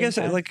news. I guess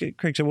time. Like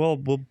Craig said,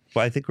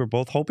 I think we're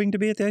both hoping to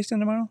be at the ice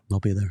tomorrow. I'll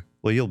be there.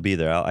 Well, you'll be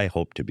there. I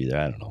hope to be there.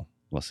 I don't know.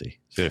 We'll see.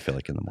 It's going to feel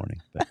like in the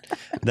morning. But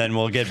then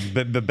we'll get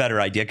a better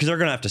idea, because they're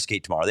going to have to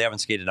skate tomorrow. They haven't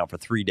skated now for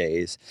 3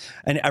 days.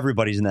 And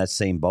everybody's in that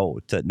same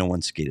boat that no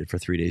one skated for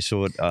 3 days.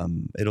 So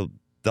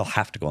they'll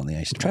have to go on the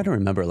ice tomorrow. I'm trying to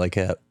remember, like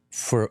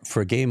for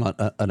a game on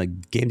a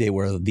game day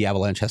where the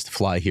Avalanche has to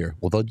fly here,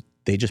 will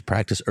they just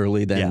practice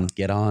early, then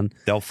get on?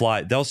 They'll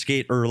fly. They'll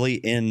skate early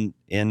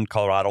in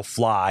Colorado,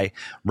 fly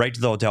right to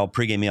the hotel,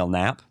 pregame meal,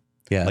 nap.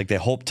 Yeah. Like they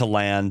hope to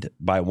land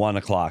by 1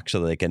 o'clock so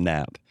that they can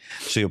nap.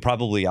 So you're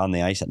probably on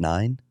the ice at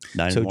 9.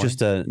 So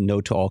just a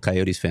note to all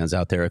Coyotes fans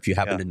out there: if you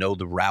happen to know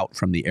the route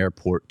from the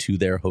airport to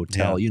their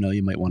hotel, you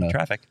might want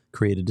to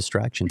create a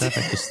distraction.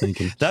 Just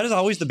thinking. That is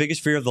always the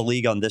biggest fear of the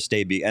league on this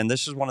day. And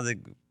this is one of the,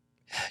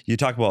 you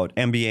talk about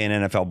NBA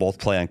and NFL both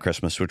play on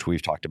Christmas, which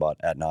we've talked about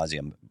ad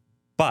nauseum.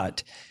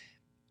 But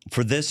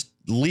for this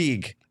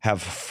league,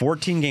 have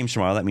 14 games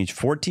tomorrow. That means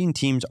 14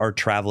 teams are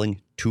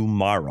traveling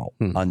tomorrow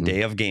on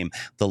day of game.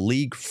 The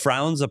league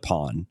frowns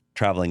upon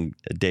traveling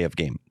a day of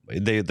game.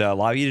 They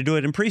allow you to do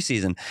it in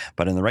preseason,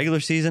 but in the regular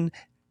season,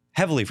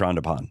 heavily frowned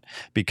upon,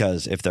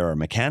 because if there are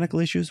mechanical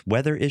issues,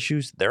 weather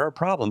issues, there are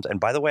problems. And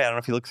by the way, I don't know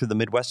if you look through the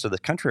Midwest of the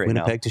country right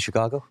now. Winnipeg to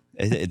Chicago?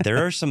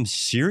 There are some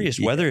serious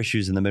weather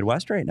issues in the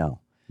Midwest right now.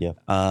 Yeah.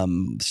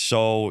 Don't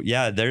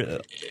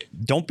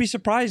be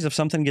surprised if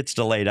something gets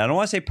delayed. I don't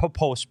want to say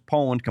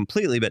postponed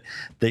completely, but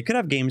they could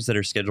have games that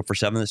are scheduled for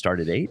 7 that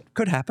start at 8.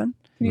 Could happen.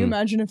 Can you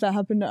imagine if that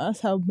happened to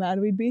us, how mad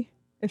we'd be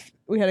if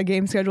we had a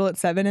game scheduled at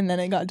 7 and then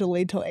it got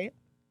delayed till 8?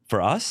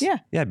 For us? Yeah.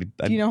 Yeah. Do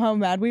you know how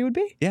mad we would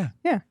be? Yeah.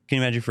 Yeah. Can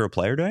you imagine for a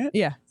player doing it?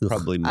 Yeah.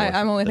 Probably more.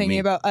 I'm only thinking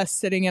about us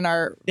sitting in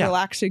our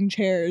relaxing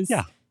chairs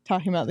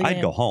talking about the game.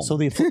 I'd go home. So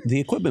the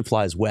equipment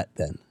flies wet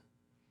then?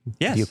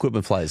 Yes. The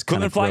equipment flies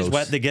kind of flies gross.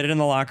 wet. They get it in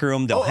the locker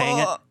room. They'll hang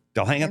it.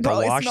 They'll hang it.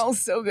 They'll wash. Smells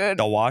so good.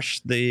 They'll wash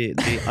the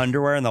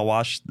underwear, and they'll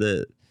wash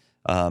the.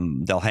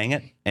 They'll hang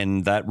it,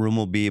 and that room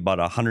will be about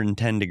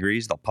 110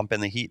 degrees. They'll pump in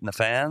the heat and the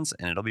fans,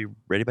 and it'll be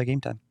ready by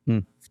game time.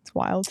 It's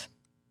wild.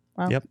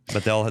 Wow. Yep,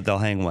 but they'll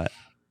hang wet.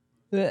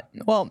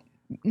 Well,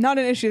 not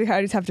an issue the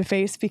Coyotes have to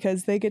face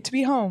because they get to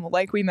be home,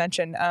 like we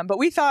mentioned. But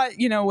we thought,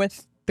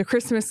 with the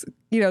Christmas,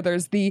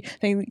 there's the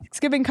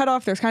Thanksgiving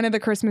cutoff, there's kind of the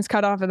Christmas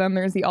cutoff, and then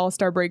there's the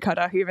All-Star break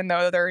cutoff, even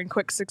though they're in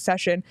quick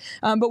succession.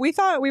 But we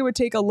thought we would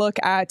take a look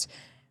at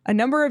a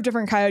number of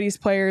different Coyotes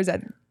players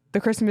at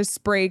the Christmas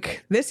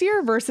break this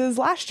year versus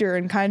last year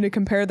and kind of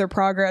compare their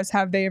progress.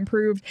 Have they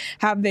improved?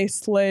 Have they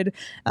slid?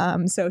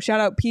 So shout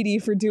out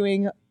PD for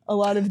doing a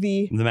lot of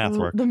the math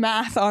work, the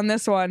math on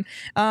this one.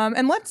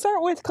 And let's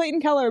start with Clayton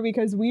Keller,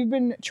 because we've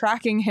been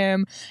tracking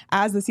him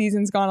as the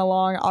season's gone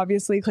along.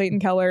 Obviously, Clayton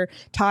Keller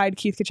tied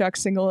Keith Tkachuk's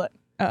single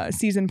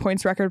season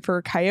points record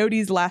for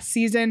Coyotes last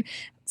season.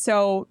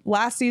 So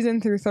last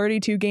season, through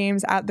 32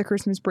 games at the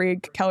Christmas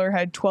break, Keller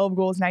had 12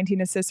 goals,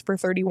 19 assists for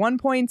 31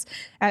 points.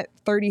 At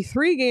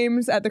 33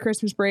 games at the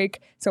Christmas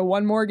break, so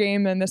one more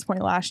game than this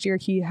point last year,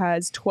 he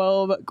has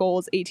 12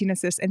 goals, 18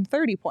 assists, and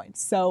 30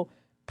 points. So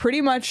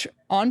pretty much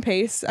on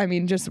pace. I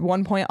mean, just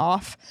 1 point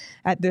off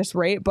at this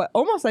rate, but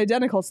almost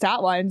identical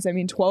stat lines. I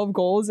mean, 12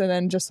 goals and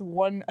then just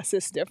 1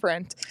 assist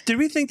different. Did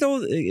we think,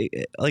 though,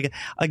 like,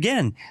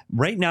 again,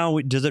 right now,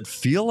 does it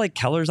feel like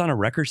Keller's on a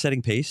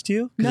record-setting pace to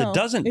you? Because it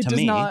doesn't to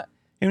me. Not.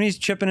 I mean, he's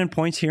chipping in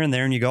points here and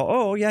there, and you go,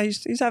 oh, yeah,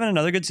 he's having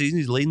another good season.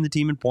 He's leading the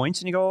team in points,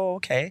 and you go, oh,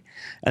 okay.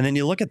 And then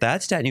you look at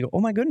that stat, and you go,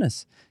 oh, my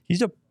goodness.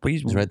 He's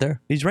right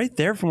there. He's right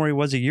there from where he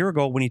was a year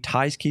ago when he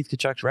ties Keith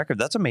Tkachuk's record.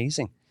 That's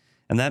amazing.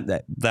 And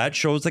that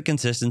shows the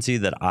consistency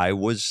that I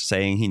was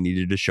saying he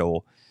needed to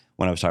show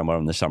when I was talking about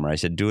him this summer. I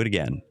said, do it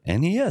again.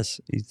 And he is.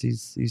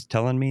 He's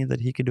telling me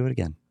that he could do it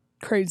again.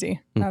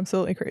 Crazy.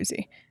 Absolutely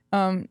crazy.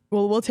 Well,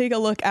 we'll take a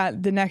look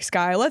at the next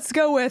guy. Let's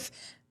go with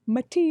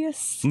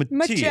Matias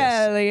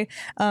Maccelli,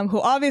 who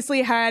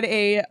obviously had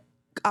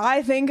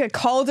I think a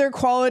Calder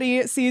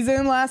quality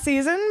season last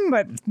season,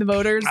 but the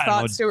voters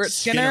thought Stuart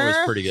Skinner was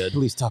pretty good. At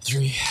least top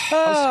 3.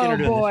 Oh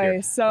boy.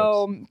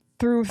 So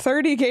through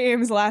 30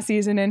 games last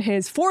season in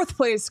his 4th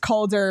place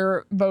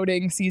Calder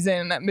voting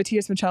season,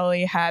 Matias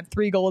Maccelli had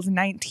 3 goals,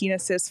 19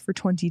 assists for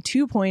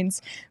 22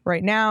 points.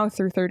 Right now,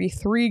 through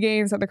 33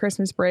 games at the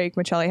Christmas break,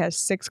 Maccelli has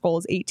 6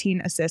 goals,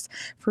 18 assists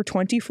for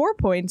 24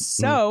 points.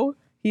 So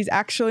he's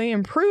actually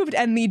improved.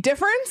 And the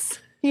difference,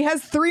 he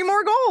has 3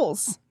 more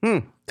goals.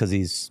 because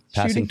he's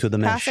passing to the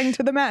mesh. Passing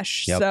to the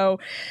mesh. Yep. So,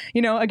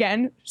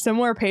 again,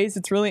 similar pace.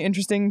 It's really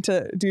interesting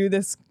to do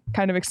this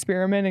kind of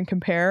experiment and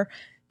compare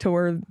to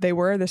where they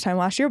were this time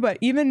last year. But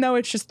even though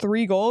it's just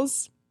 3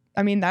 goals,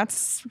 I mean,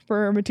 that's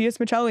for Matias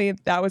Maccelli.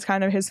 That was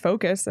kind of his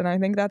focus, and I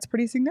think that's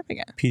pretty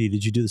significant. Petey,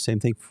 did you do the same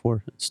thing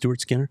for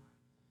Stuart Skinner?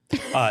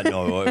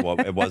 No,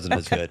 it wasn't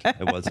as good.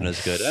 It wasn't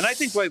as good. And I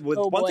think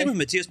one thing with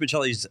Matias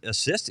Maccelli's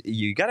assist,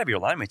 you got to have your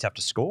line mates have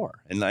to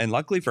score. And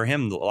luckily for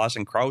him,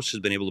 Lawson Krause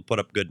has been able to put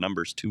up good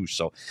numbers too.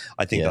 So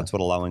I think that's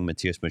what allowing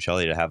Matias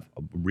Maccelli to have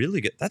a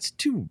really good, that's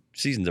 2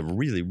 seasons of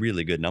really,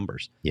 really good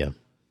numbers. Yeah.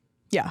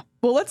 Yeah.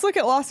 Well, let's look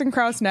at Lawson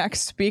Krause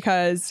next,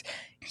 because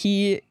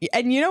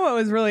what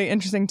was really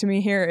interesting to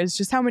me here is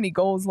just how many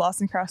goals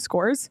Lawson Krause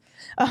scores.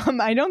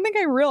 I don't think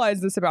I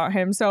realized this about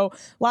him. So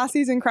last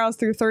season, Krause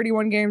through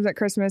 31 games at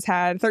Christmas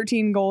had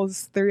 13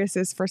 goals, 3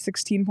 assists for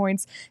 16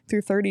 points.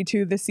 Through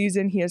 32 this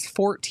season, he has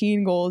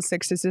 14 goals,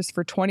 6 assists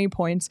for 20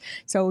 points.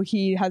 So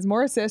he has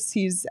more assists.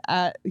 He's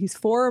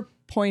 4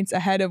 points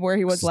ahead of where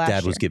he was last year.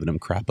 Dad was giving him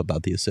crap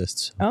about the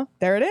assists. Oh,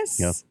 there it is.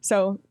 Yep.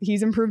 So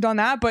he's improved on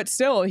that, but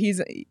still he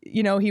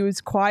was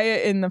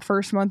quiet in the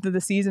first month of the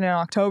season in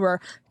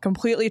October,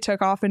 completely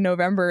took off in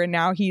November, and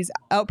now he's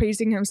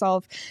outpacing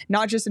himself,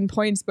 not just in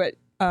points, but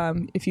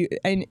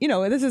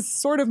this is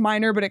sort of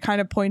minor, but it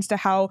kind of points to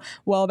how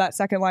well that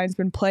second line's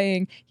been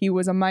playing. He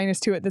was a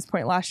 -2 at this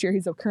point last year.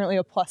 He's currently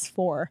a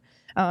 +4.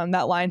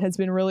 That line has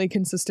been really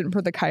consistent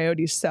for the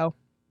Coyotes. So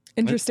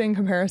interesting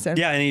comparison.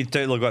 Yeah, and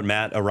you look at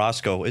Matt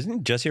Orozco.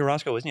 Isn't Jesse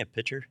Orozco? Isn't he a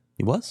pitcher?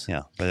 He was?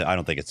 Yeah, but I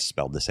don't think it's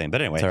spelled the same. But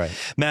anyway, it's all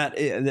right.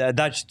 Matt,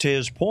 that's to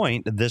his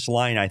point. This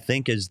line, I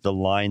think, is the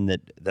line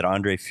that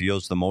Andre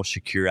feels the most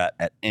secure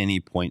at any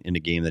point in the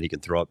game that he can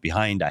throw it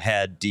behind,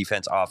 ahead,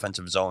 defense,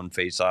 offensive zone,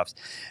 faceoffs.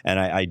 And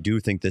I do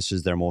think this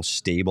is their most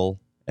stable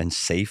and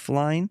safe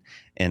line.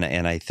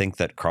 And I think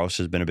that Krause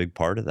has been a big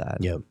part of that.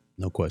 Yeah,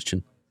 no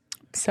question.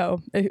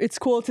 So it's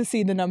cool to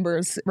see the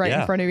numbers right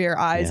in front of your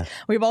eyes. Yeah.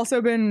 We've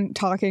also been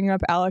talking up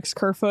Alex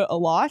Kerfoot a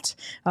lot.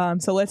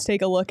 So let's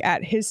take a look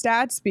at his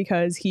stats,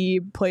 because he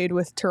played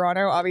with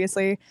Toronto,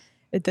 obviously,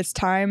 at this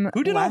time.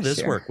 Who did all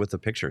this work with the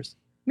pictures?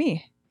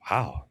 Me.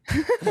 Wow.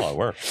 A lot of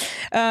work.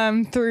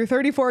 Through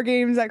 34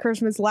 games at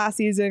Christmas last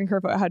season,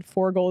 Kerfoot had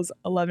 4 goals,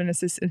 11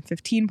 assists, and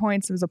 15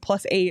 points. It was a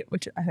 +8,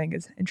 which I think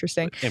is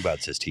interesting.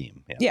 About his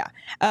team. Yeah.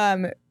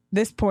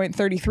 This point,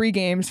 33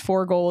 games,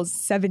 4 goals,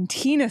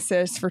 17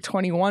 assists for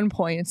 21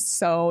 points.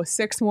 So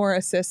 6 more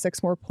assists,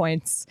 6 more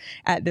points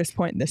at this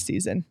point this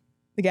season.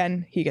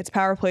 Again, he gets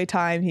power play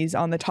time. He's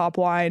on the top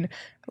line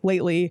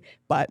lately,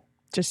 but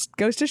just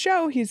goes to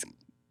show he's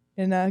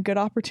in a good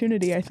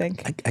opportunity, I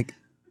think.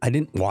 I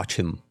didn't watch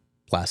him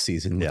last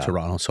season with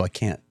Toronto, so I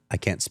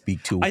can't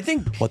speak to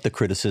what the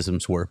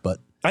criticisms were. But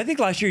I think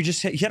last year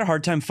he had a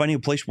hard time finding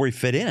a place where he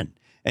fit in.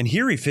 And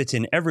here he fits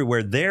in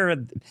everywhere. There,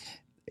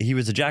 he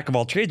was a jack of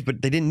all trades,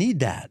 but they didn't need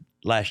that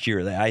last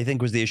year. I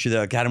think was the issue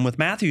that got him with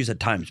Matthews at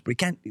times.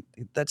 But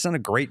that's not a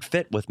great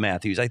fit with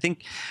Matthews. I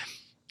think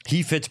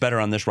he fits better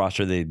on this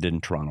roster than they did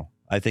in Toronto.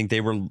 I think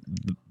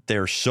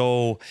they're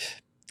so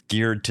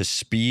geared to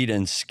speed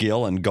and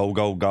skill and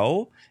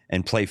go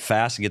and play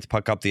fast and get the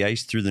puck up the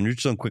ice through the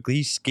neutral and quickly.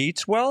 He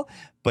skates well,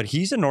 but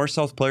he's a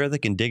north-south player that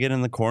can dig it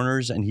in the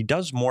corners, and he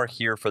does more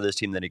here for this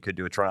team than he could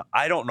do at Toronto.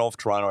 I don't know if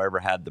Toronto ever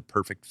had the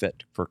perfect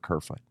fit for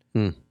Kerfoot.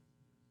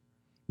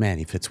 Man,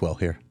 he fits well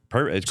here.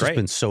 It's great.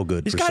 Been so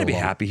good. He's got to be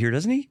happy here,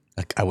 doesn't he?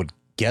 I would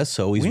guess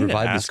so. He's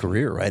revived his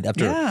career, right?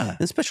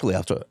 Especially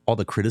after all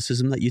the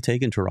criticism that you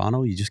take in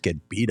Toronto, you just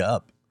get beat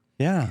up.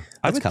 Yeah,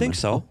 I would think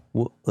so.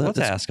 Well, let's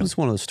ask him. It's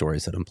one of the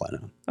stories that I'm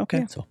planning on. Okay.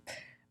 Yeah. So.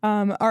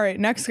 All right,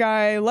 next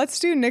guy. Let's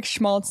do Nick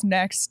Schmaltz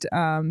next,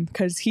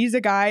 because he's a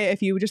guy,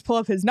 if you just pull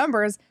up his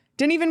numbers,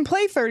 didn't even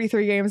play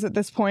 33 games at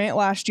this point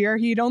last year.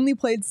 He'd only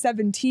played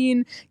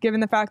 17, given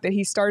the fact that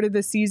he started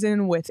the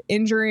season with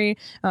injury.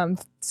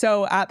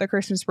 So at the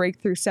Christmas break,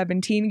 through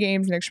 17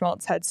 games, Nick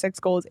Schmaltz had 6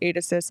 goals, 8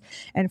 assists,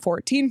 and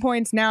 14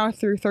 points. Now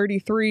through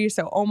 33,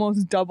 so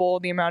almost double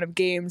the amount of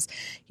games,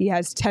 he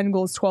has 10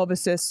 goals, 12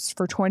 assists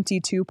for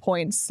 22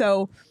 points.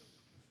 So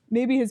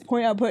maybe his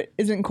point output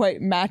isn't quite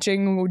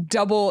matching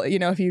double,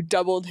 if you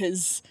doubled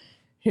his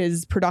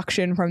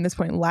production from this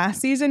point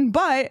last season,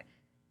 but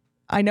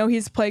I know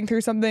he's playing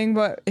through something,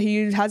 but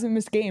he hasn't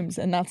missed games,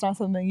 and that's not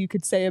something you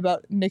could say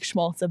about Nick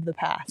Schmaltz of the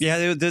past.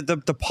 Yeah,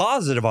 the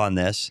positive on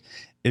this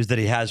is that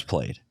he has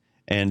played,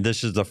 and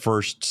this is the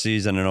first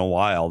season in a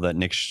while that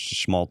Nick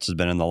Schmaltz has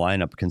been in the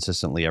lineup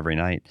consistently every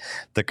night.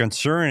 The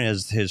concern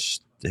is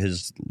his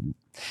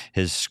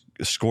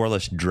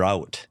scoreless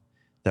drought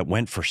that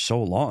went for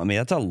so long. I mean,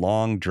 that's a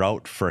long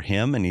drought for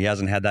him, and he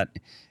hasn't had that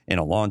in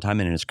a long time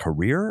in his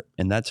career,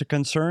 and that's a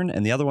concern.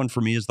 And the other one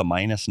for me is the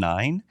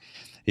 -9.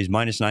 He's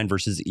 -9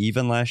 versus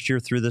even last year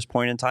through this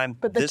point in time.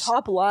 But the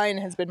top line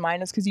has been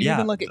minus, because you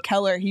even look at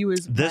Keller, he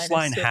was This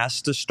line -6.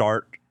 has to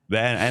start,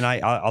 and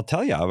I'll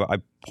tell you, I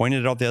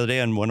pointed it out the other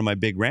day on one of my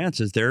big rants,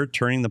 is they're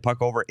turning the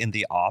puck over in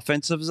the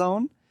offensive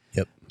zone.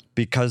 Yep.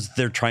 because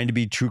they're trying to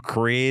be too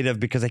creative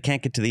because they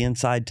can't get to the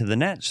inside to the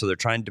net. So they're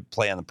trying to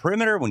play on the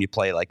perimeter. When you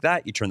play like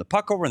that, you turn the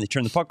puck over, and they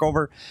turn the puck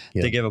over.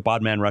 Yeah. They give up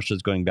odd man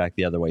rushes going back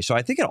the other way. So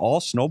I think it all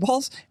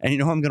snowballs. And you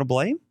know who I'm going to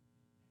blame?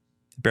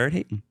 Barrett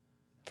Hayton.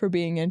 For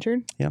being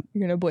injured? Yep. You're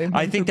going to blame him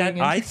I think for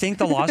being I injured? think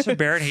the loss of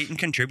Barrett Hayton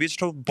contributes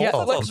to both Yeah,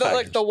 of those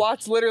factors. the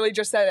Watts literally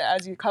just said it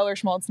as you Keller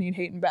Schmaltz need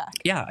Hayton back.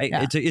 Yeah,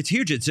 it's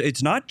huge.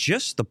 It's not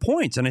just the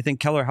points, and I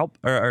think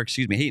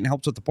Hayton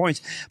helps with the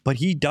points, but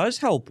he does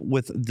help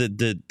with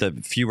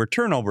the fewer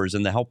turnovers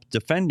and the help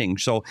defending.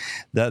 So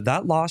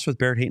that loss with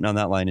Barrett Hayton on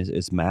that line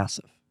is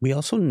massive. We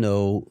also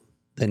know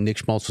that Nick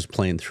Schmaltz was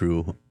playing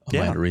through a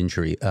minor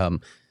injury.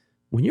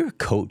 When you're a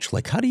coach,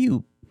 like, how do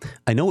you?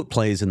 I know it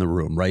plays in the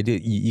room, right?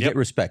 You get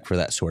respect for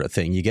that sort of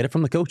thing. You get it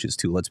from the coaches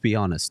too. Let's be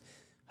honest.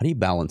 How do you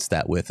balance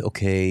that with,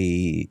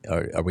 okay,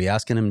 are we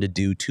asking him to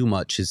do too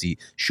much?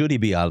 Should he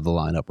be out of the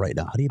lineup right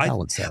now? How do you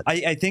balance that?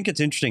 I think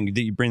it's interesting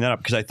that you bring that up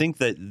because I think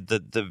that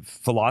the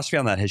philosophy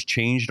on that has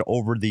changed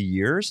over the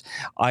years.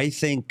 I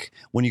think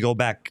when you go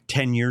back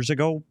 10 years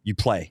ago, you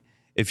play.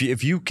 If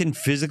you can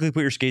physically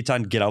put your skates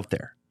on, get out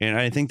there. And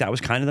I think that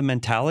was kind of the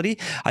mentality.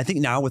 I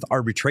think now with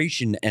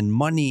arbitration and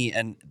money,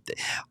 and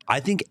I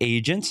think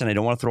agents, and I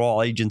don't want to throw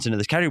all agents into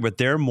this category, but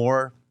they're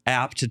more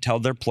apt to tell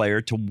their player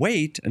to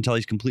wait until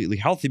he's completely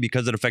healthy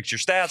because it affects your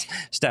stats.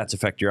 Stats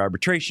affect your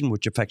arbitration,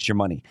 which affects your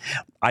money.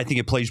 I think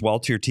it plays well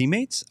to your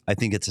teammates. I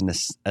think it's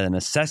a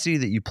necessity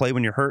that you play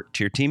when you're hurt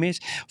to your teammates.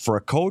 For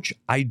a coach,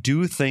 I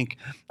do think,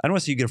 I don't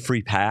want to say you get a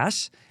free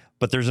pass,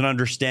 but there's an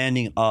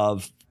understanding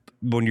of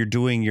when you're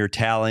doing your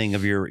tallying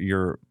of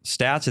your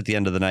stats at the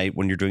end of the night,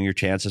 when you're doing your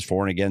chances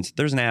for and against,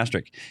 there's an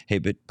asterisk. Hey,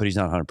 but he's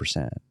not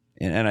 100%.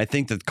 And I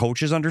think that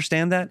coaches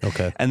understand that.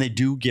 Okay. And they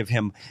do give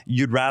him,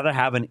 you'd rather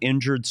have an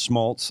injured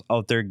Schmaltz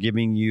out there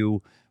giving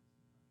you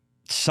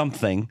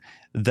something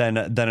than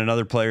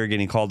another player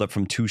getting called up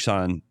from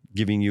Tucson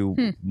giving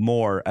you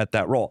more at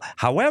that role.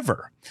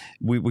 However,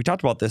 we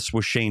talked about this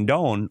with Shane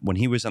Doan when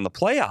he was in the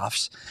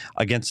playoffs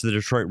against the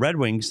Detroit Red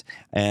Wings,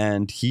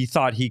 and he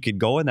thought he could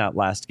go in that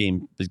last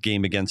game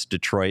against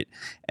Detroit,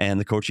 and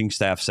the coaching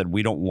staff said,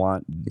 we don't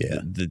want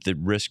the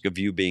risk of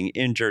you being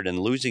injured and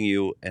losing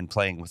you and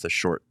playing with a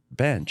short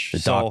bench. The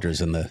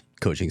doctors and the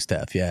coaching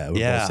staff, we're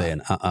both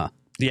saying,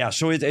 Yeah,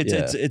 so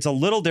it's a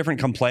little different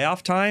come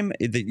playoff time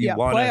that you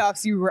want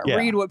playoffs. You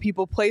read what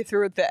people play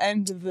through at the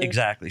end of the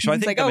exactly. So I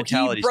think the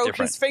mentality he broke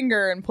his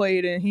finger and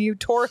played, and he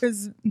tore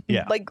his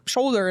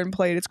shoulder and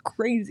played. It's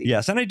crazy.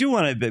 Yes, and I do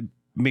want to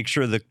make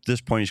sure that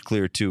this point is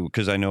clear too,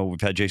 because I know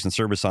we've had Jason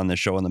Service on this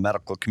show in the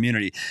medical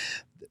community.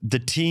 The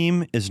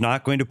team is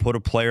not going to put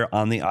a player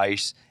on the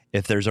ice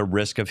if there's a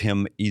risk of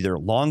him either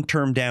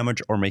long-term damage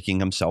or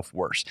making himself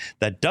worse.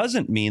 That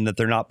doesn't mean that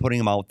they're not putting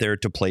him out there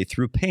to play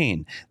through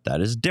pain.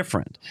 That is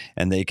different.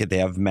 And they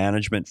have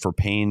management for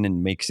pain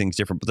and makes things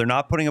different. But they're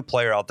not putting a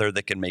player out there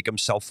that can make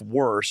himself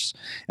worse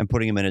and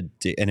putting him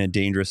in a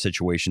dangerous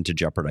situation to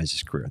jeopardize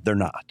his career. They're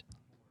not.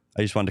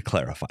 I just wanted to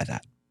clarify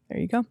that. There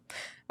you go.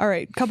 All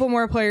right, couple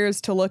more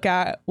players to look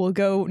at. We'll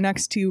go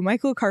next to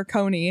Michael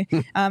Carcone,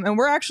 and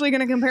we're actually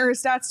going to compare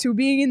his stats to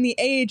being in the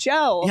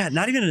AHL. Yeah,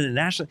 not even in the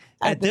national.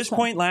 At this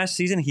point last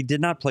season, he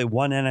did not play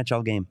one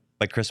NHL game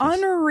by Christmas.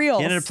 Unreal.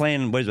 He ended up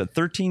playing,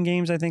 13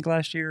 games, I think,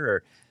 last year?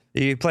 Or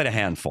he played a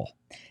handful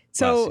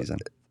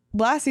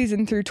last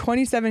season, through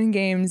 27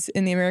 games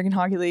in the American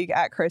Hockey League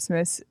at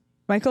Christmas,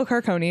 Michael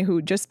Carcone,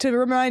 who, just to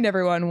remind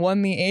everyone,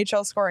 won the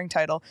AHL scoring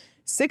title,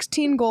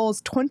 16 goals,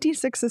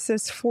 26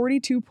 assists,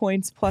 42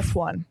 points plus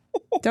one.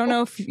 Don't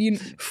know if you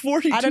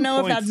 42 I don't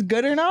know points. if that's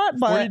good or not,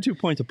 but 42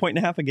 points, a point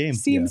and a half a game.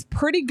 Seems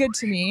pretty good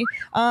to me.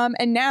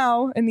 And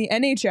now in the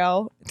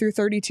NHL, through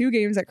 32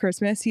 games at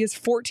Christmas, he has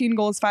 14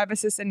 goals, 5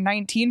 assists, and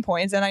 19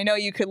 points. And I know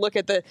you could look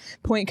at the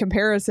point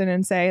comparison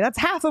and say that's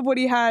half of what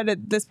he had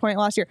at this point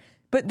last year.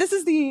 But this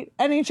is the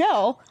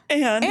NHL,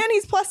 and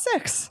he's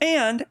 +6.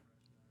 And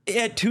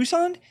at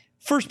Tucson,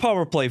 first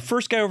power play,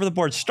 first guy over the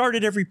board,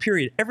 started every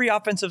period, every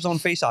offensive zone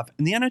faceoff.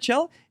 In the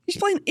NHL, he's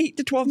playing 8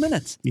 to 12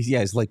 minutes.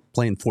 He's like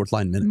playing fourth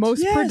line minutes.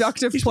 Most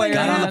productive player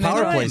on the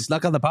power NHL. play.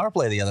 Snuck on the power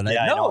play the other night.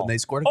 Yeah, and they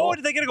scored a goal. Oh,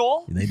 did they get a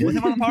goal? They did. With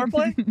him on the power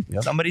play?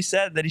 Yep. Somebody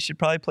said that he should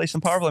probably play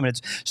some power play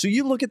minutes. So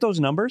you look at those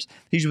numbers.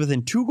 He's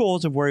within 2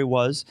 goals of where he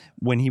was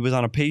when he was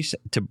on a pace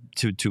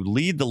to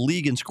lead the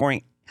league in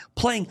scoring,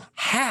 playing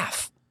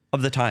half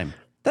of the time.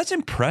 That's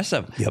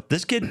impressive. Yep.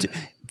 This kid,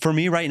 for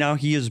me right now,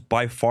 he is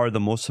by far the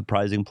most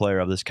surprising player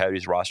of this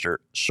Coyotes roster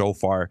so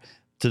far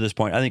to this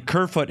point. I think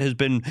Kerfoot has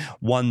been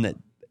one that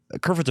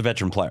Kerfoot's a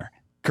veteran player.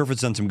 Kerfoot's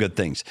done some good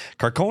things.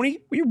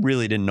 Carcone, we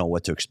really didn't know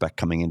what to expect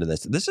coming into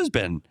this. This has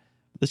been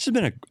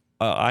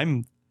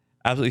I'm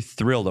absolutely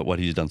thrilled at what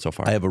he's done so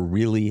far. I have a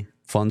really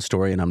fun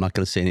story, and I'm not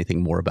going to say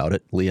anything more about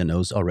it. Leah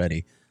knows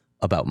already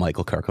about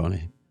Michael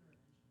Carcone.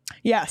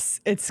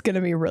 Yes, it's going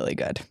to be really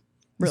good.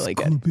 Really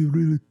good. It's going to be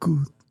really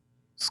good.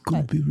 It's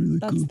going to be really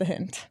good. That's the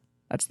hint.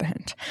 That's the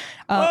hint.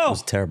 It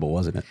was terrible,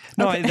 wasn't it?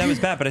 No, that was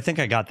bad, but I think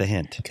I got the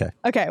hint.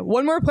 Okay,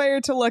 one more player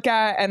to look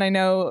at, and I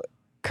know,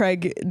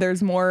 Craig,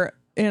 there's more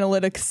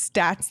analytics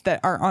stats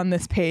that are on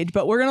this page,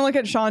 but we're going to look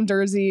at Sean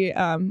Durzi.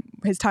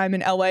 his time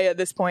in LA at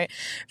this point,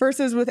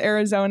 versus with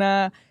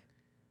Arizona.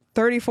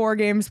 34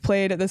 games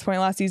played at this point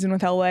last season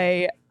with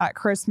LA. At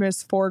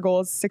Christmas, 4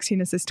 goals, 16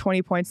 assists,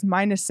 20 points,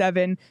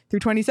 -7 through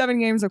 27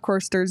 games. Of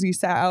course, Dursey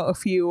sat out a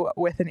few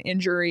with an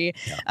injury.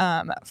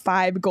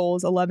 5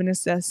 goals, 11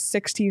 assists,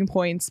 16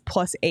 points,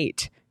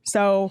 +8.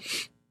 So,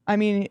 I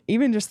mean,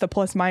 even just the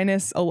plus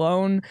minus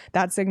alone,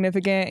 that's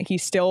significant.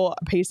 He's still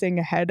pacing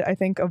ahead, I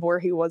think, of where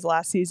he was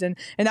last season.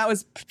 And that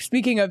was,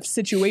 speaking of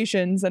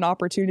situations and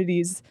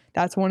opportunities,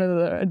 that's one of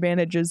the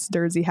advantages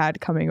Dursey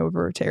had coming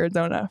over to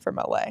Arizona from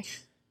LA.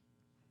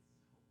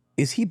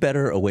 Is he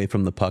better away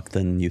from the puck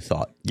than you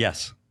thought?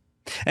 Yes.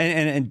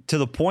 And to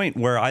the point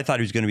where I thought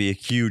he was going to be a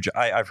huge,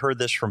 I've heard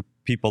this from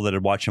people that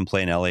had watched him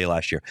play in LA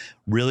last year.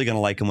 Really going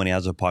to like him when he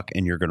has a puck,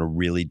 and you're going to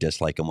really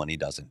dislike him when he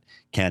doesn't.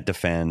 Can't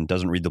defend,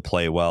 doesn't read the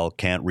play well,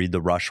 can't read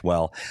the rush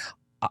well.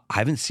 I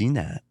haven't seen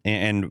that.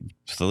 And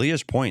to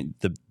Leah's point,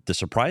 the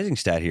surprising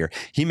stat here,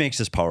 he makes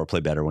his power play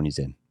better when he's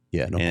in.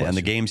 Yeah, no question. And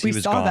the games he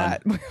was saw gone.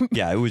 That.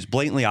 Yeah, it was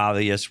blatantly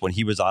obvious when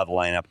he was out of the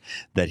lineup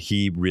that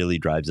he really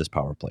drives this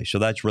power play. So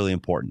that's really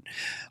important.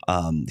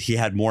 He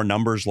had more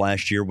numbers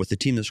last year with the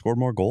team that scored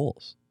more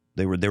goals.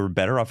 They were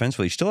better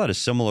offensively. He still had a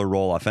similar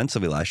role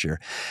offensively last year,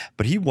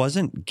 but he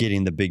wasn't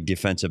getting the big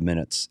defensive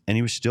minutes, and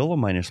he was still a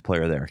minus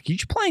player there.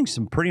 He's playing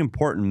some pretty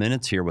important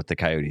minutes here with the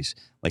Coyotes.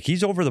 Like,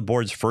 he's over the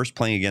boards first,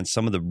 playing against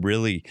some of the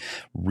really,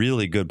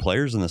 really good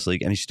players in this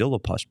league, and he's still a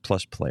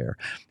plus player.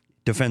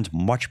 Defends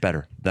much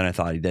better than I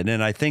thought he did.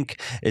 And I think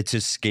it's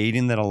his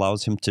skating that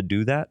allows him to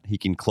do that. He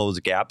can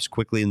close gaps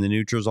quickly in the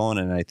neutral zone,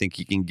 and I think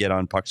he can get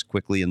on pucks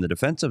quickly in the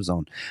defensive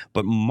zone,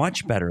 but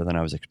much better than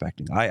I was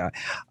expecting.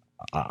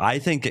 I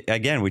think,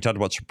 again, we talked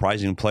about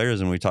surprising players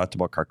and we talked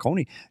about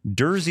Carcone.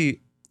 Dursey,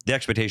 the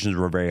expectations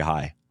were very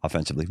high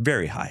offensively,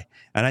 very high.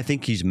 And I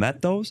think he's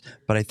met those,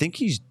 but I think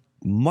he's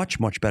much,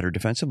 much better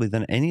defensively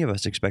than any of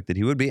us expected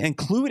he would be,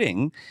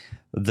 including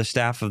the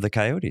staff of the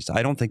Coyotes.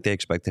 I don't think they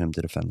expected him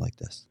to defend like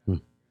this.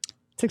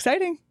 It's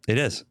exciting. It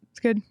is.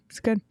 It's good. It's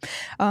good.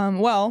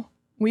 Well,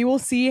 we will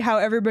see how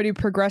everybody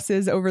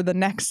progresses over the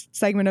next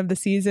segment of the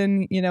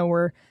season. You know,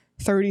 we're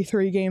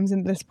 33 games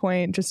at this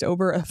point, just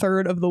over a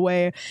third of the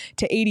way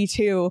to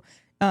 82.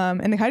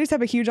 And the Coyotes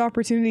have a huge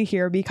opportunity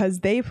here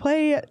because they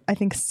play, I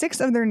think, 6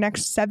 of their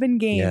next 7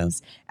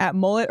 games at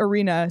Mullet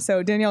Arena.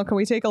 So, Danielle, can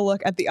we take a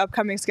look at the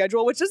upcoming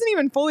schedule, which doesn't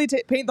even fully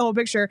paint the whole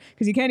picture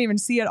because you can't even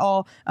see it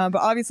all. But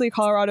obviously,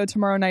 Colorado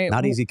tomorrow night.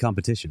 Not easy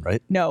competition,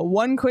 right? No,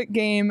 one quick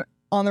game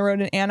on the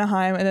road in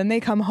Anaheim, and then they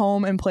come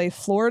home and play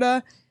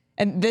Florida.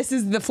 And this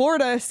is the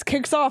Florida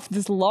kicks off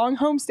this long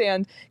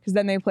homestand because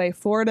then they play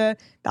Florida,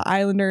 the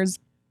Islanders,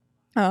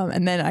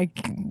 and then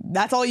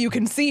that's all you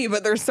can see,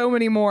 but there's so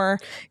many more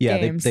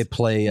games. They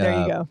play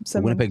there you go.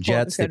 the Winnipeg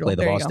Jets, they play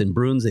the Boston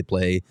Bruins, they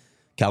play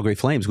Calgary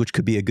Flames, which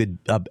could be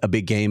a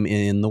big game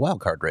in the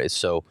wild card race.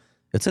 So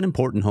it's an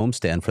important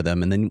homestand for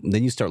them. And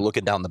then you start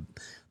looking down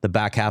the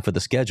back half of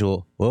the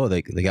schedule. Whoa,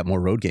 they got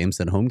more road games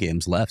than home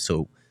games left.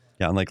 So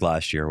yeah, unlike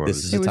last year, where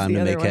this is the time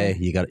to make hay.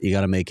 You got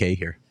to make hay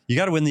here. You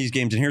got to win these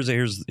games, and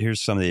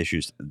here's some of the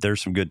issues. There's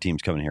some good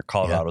teams coming here.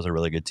 Colorado's a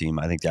really good team.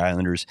 I think the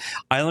Islanders,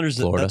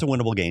 Florida. That's a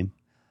winnable game.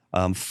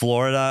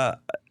 Florida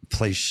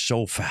plays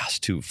so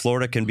fast too.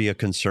 Florida can be a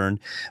concern,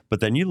 but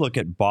then you look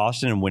at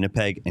Boston and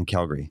Winnipeg and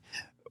Calgary.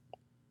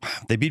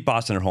 They beat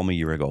Boston at home a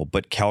year ago,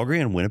 but Calgary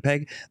and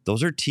Winnipeg,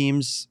 those are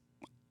teams,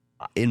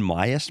 in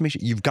my estimation,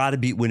 you've got to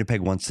beat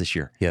Winnipeg once this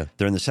year. Yeah.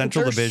 They're in the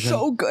Central Division.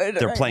 So good.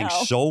 They're playing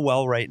so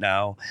well right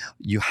now.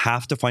 You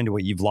have to find a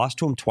way. You've lost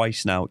to them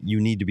twice now. You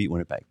need to beat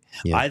Winnipeg.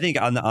 Yeah. I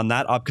think on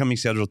that upcoming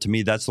schedule, to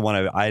me, that's the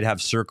one I'd have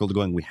circled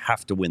going, we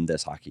have to win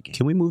this hockey game.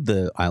 Can we move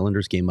the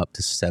Islanders game up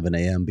to 7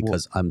 a.m.?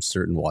 Because I'm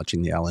certain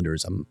watching the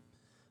Islanders,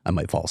 I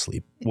might fall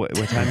asleep. What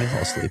time is it?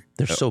 Fall asleep.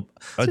 They're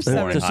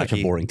they're such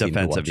a boring team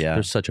defensive, to watch.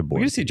 They're such a boring.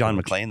 We're going to see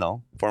John McClain,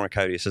 though, former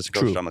Coyote assistant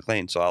coach John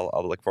McClain, so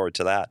I'll look forward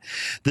to that.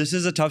 This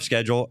is a tough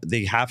schedule.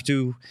 They have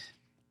to,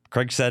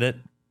 Craig said it,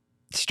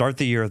 start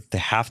the year, they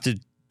have to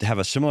have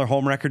a similar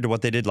home record to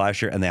what they did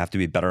last year, and they have to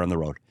be better on the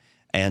road.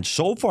 And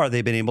so far,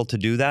 they've been able to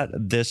do that.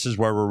 This is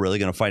where we're really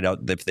going to find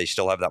out if they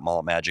still have that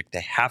mullet magic. They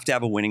have to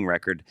have a winning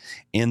record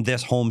in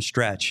this home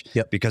stretch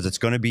because it's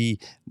going to be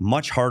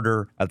much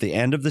harder at the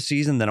end of the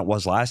season than it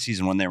was last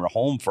season when they were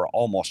home for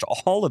almost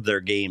all of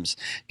their games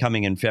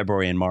coming in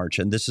February and March.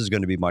 And this is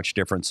going to be much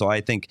different. So I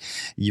think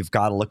you've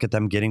got to look at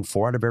them getting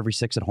 4 out of every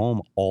 6 at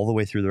home all the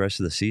way through the rest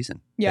of the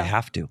season. Yeah. They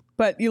have to.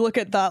 But you look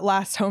at that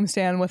last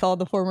homestand with all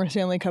the former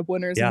Stanley Cup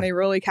winners, and they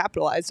really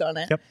capitalized on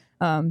it. Yep.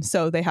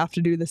 So they have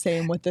to do the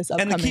same with this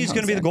upcoming. And the key is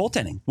going to be the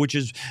goaltending, which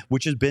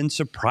has been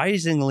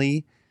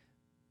surprisingly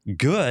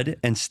good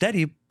and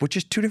steady, which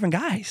is 2 different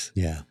guys.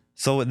 Yeah.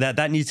 So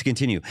that needs to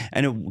continue.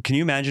 And can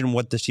you imagine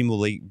what this team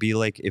will be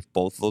like if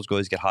both of those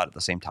guys get hot at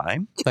the same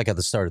time? Like at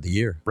the start of the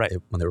year, right?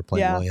 When they were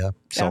playing well, yeah.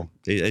 So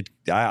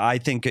I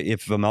think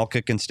if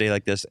Vejmelka can stay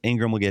like this,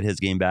 Ingram will get his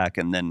game back,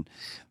 and then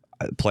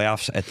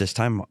playoffs at this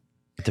time,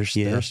 there's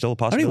still a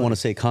possibility. I don't even want to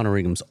say Connor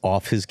Ingram's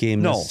off his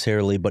game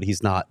necessarily, but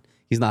he's not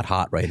He's not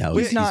hot right now.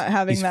 He's not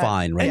having he's that.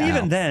 fine right And now.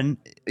 even then,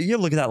 you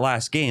look at that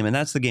last game, and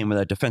that's the game where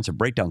that defensive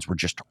breakdowns were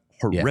just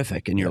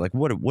horrific. And you're like,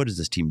 what is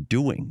this team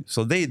doing?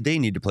 So they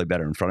need to play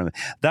better in front of him.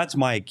 That's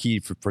my key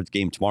for the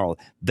game tomorrow.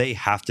 They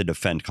have to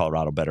defend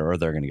Colorado better, or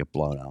they're going to get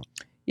blown out.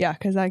 Yeah,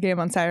 because that game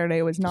on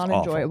Saturday was not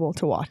enjoyable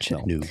to watch.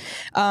 No.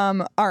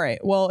 All right.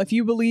 Well, if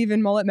you believe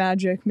in mullet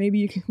magic,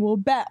 maybe will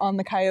bet on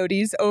the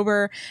Coyotes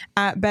over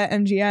at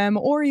BetMGM,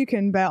 or you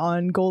can bet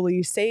on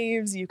goalie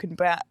saves. You can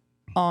bet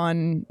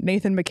on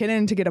Nathan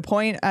McKinnon to get a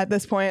point at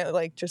this point.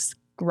 Like, just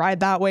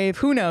ride that wave.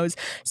 Who knows?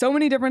 So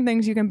many different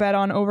things you can bet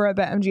on over at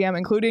BetMGM,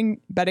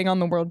 including betting on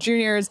the World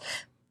Juniors,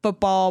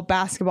 football,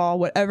 basketball,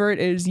 whatever it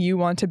is you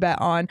want to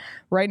bet on.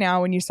 Right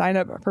now, when you sign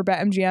up for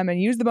BetMGM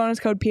and use the bonus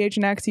code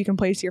PHNX, you can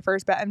place your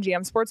first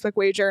BetMGM Sportsbook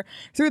wager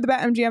through the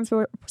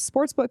BetMGM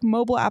Sportsbook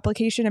mobile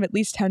application of at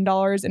least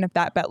 $10. And if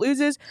that bet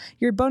loses,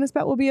 your bonus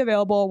bet will be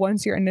available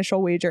once your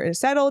initial wager is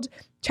settled.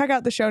 Check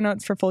out the show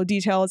notes for full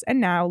details.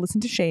 And now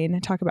listen to Shane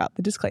talk about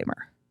the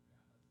disclaimer.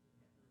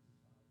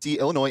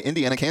 Illinois,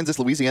 Indiana, Kansas,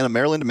 Louisiana,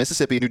 Maryland,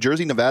 Mississippi, New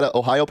Jersey, Nevada,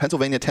 Ohio,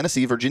 Pennsylvania,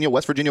 Tennessee, Virginia,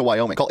 West Virginia,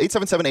 Wyoming. Call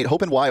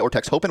 877-8-HOPE-NY or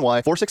text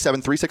HOPE-NY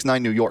 467-369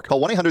 New York.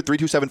 Call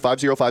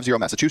 1-800-327-5050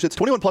 Massachusetts.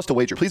 21 plus to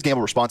wager. Please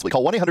gamble responsibly.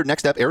 Call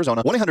 1-800-NEXT-STEP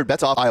Arizona.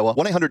 1-800-BETS-OFF Iowa.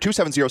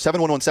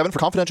 1-800-270-7117 for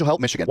confidential help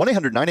Michigan.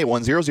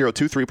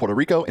 1-800-981-0023 Puerto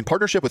Rico in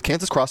partnership with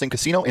Kansas Crossing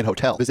Casino and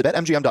Hotel. Visit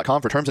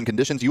BetMGM.com for terms and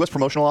conditions. U.S.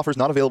 promotional offers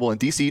not available in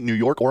D.C., New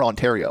York, or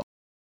Ontario.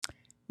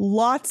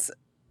 Lots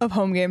of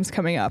home games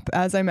coming up,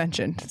 as I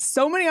mentioned.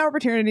 So many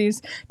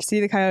opportunities to see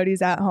the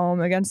Coyotes at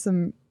home against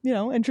some,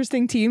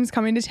 interesting teams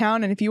coming to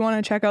town. And if you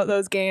want to check out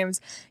those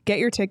games, get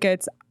your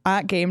tickets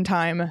at Game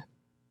Time.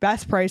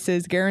 Best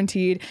prices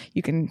guaranteed.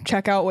 You can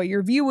check out what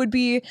your view would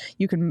be.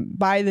 You can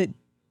buy the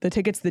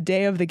tickets the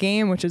day of the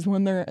game, which is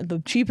when they're the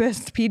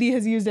cheapest. PD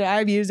has used it.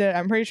 I've used it.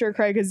 I'm pretty sure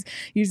Craig has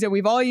used it.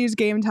 We've all used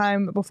Game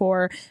Time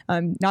before,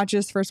 not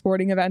just for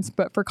sporting events,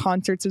 but for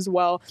concerts as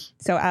well.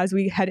 So as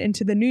we head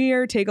into the new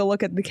year, take a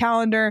look at the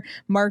calendar,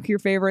 mark your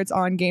favorites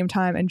on Game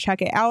Time and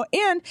check it out.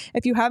 And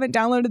if you haven't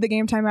downloaded the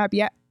Game Time app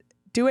yet,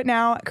 do it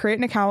now, create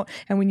an account,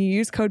 and when you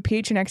use code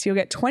PHNX, you'll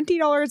get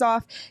 $20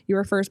 off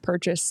your first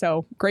purchase.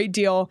 So great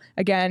deal.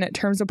 Again,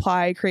 terms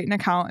apply. Create an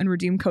account and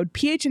redeem code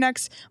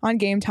PHNX on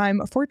Game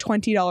Time for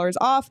 $20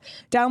 off.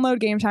 Download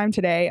Game Time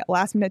today.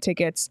 Last minute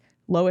tickets,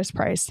 lowest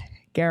price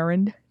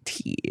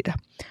guaranteed.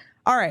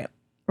 All right,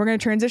 we're going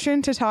to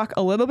transition to talk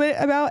a little bit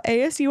about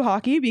ASU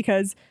hockey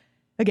because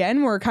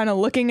again, we're kind of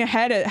looking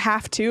ahead at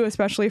half two,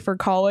 especially for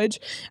college.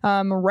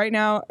 Right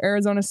now,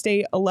 Arizona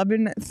State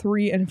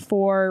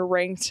 11-3-4,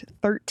 ranked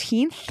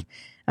 13th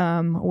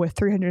with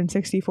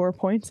 364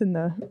 points in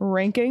the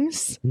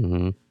rankings.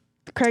 Mm-hmm.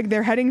 Craig,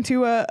 they're heading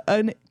to a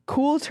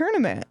cool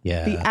tournament.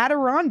 Yeah. The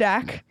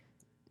Adirondack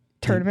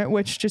tournament,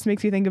 which just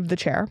makes you think of the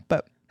chair,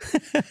 but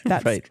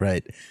that's right.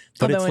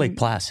 But it's Lake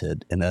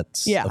Placid, and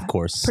that's, of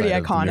course, pretty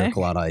iconic.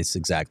 Miracle on Ice,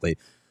 exactly.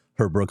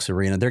 Herb Brooks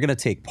Arena. They're going to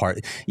take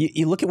part.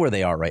 You look at where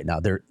they are right now.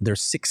 They're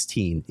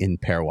 16 in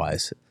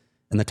pairwise,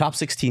 and the top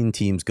 16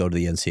 teams go to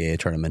the NCAA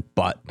tournament.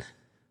 But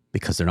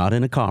because they're not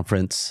in a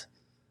conference,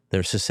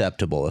 they're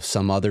susceptible. If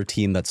some other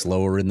team that's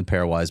lower in the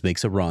pairwise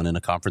makes a run in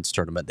a conference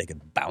tournament, they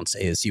can bounce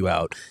ASU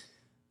out.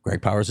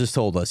 Greg Powers has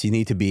told us you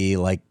need to be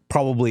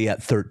probably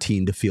at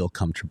 13 to feel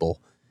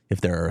comfortable.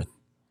 If there are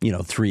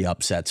 3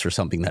 upsets or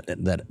something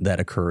that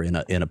occur in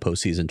a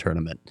postseason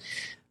tournament.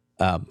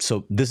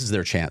 So this is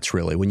their chance,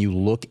 really. When you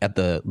look at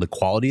the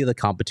quality of the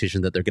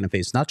competition that they're going to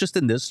face, not just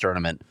in this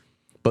tournament,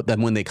 but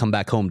then when they come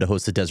back home to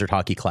host the Desert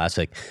Hockey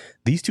Classic,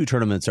 these 2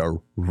 tournaments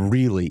are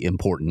really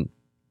important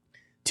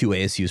to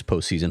ASU's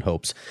postseason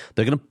hopes.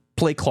 They're going to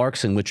play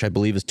Clarkson, which I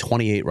believe is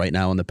 28 right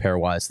now in the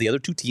pairwise. The other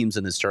 2 teams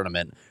in this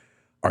tournament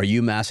are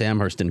UMass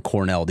Amherst and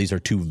Cornell. These are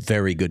 2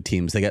 very good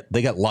teams.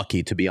 They got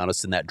lucky, to be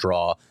honest, in that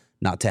draw,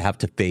 not to have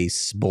to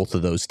face both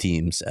of those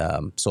teams.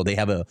 So they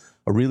have a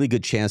really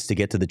good chance to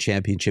get to the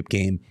championship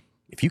game.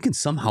 If you can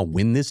somehow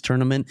win this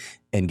tournament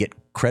and get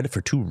credit for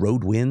 2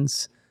 road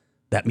wins,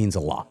 that means a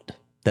lot.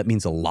 That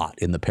means a lot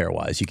in the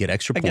pairwise. You get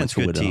extra points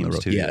for winning on the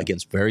road. Too,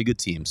 against very good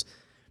teams.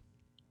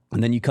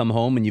 And then you come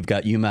home and you've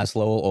got UMass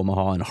Lowell,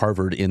 Omaha, and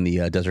Harvard in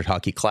the Desert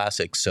Hockey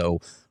Classic. So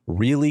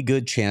really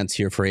good chance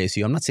here for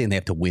ASU. I'm not saying they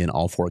have to win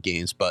all 4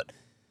 games, but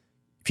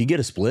if you get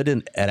a split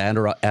at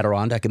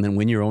Adirondack and then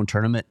win your own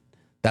tournament,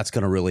 that's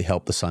going to really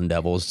help the Sun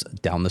Devils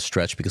down the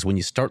stretch, because when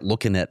you start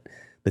looking at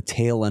the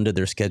tail end of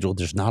their schedule,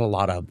 there's not a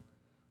lot of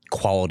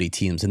quality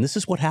teams. And this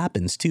is what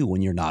happens, too,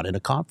 when you're not in a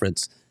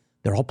conference.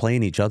 They're all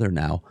playing each other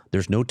now.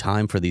 There's no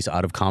time for these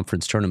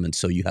out-of-conference tournaments,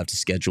 so you have to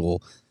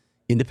schedule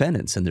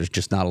independents, and there's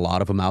just not a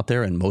lot of them out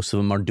there, and most of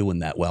them aren't doing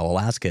that well.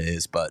 Alaska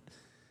is, but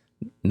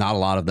not a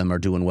lot of them are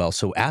doing well.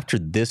 So after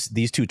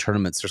these 2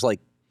 tournaments, there's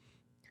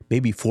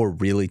maybe 4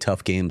 really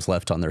tough games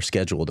left on their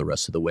schedule the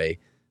rest of the way.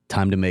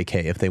 Time to make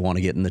hay if they want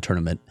to get in the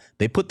tournament.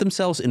 They put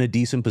themselves in a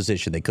decent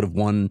position. They could have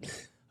won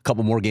a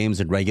couple more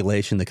games in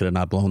regulation. They could have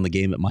not blown the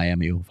game at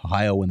Miami of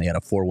Ohio when they had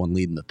a 4-1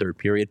 lead in the 3rd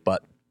period.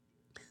 But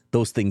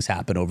those things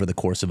happen over the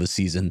course of a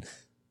season.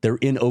 They're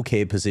in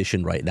okay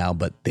position right now,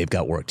 but they've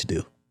got work to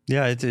do.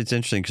 Yeah, it's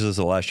interesting because this is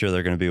the last year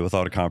they're going to be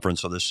without a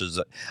conference.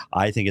 So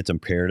I think it's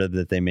imperative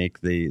that they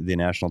make the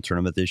national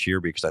tournament this year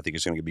because I think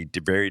it's going to be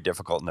very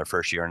difficult in their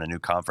first year in a new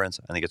conference.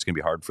 I think it's going to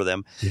be hard for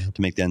them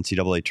to make the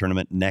NCAA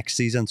tournament next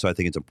season. So I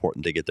think it's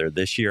important they get there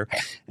this year.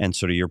 And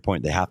so to your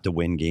point, they have to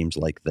win games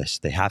like this.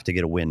 They have to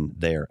get a win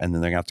there, and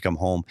then they're going to have to come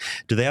home.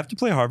 Do they have to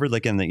play Harvard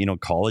like in the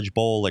college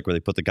bowl, like where they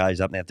put the guys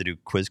up and they have to do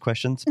quiz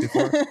questions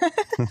before?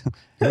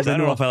 I don't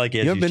know if I like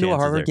ASU's You ever been to a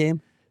Harvard there.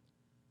 game?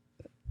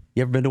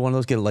 You ever been to one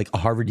of those, like a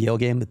Harvard Yale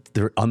game?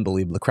 They're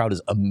unbelievable. The crowd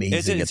is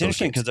amazing. It's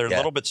interesting because they're a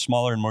little bit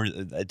smaller and more.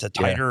 It's a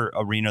tighter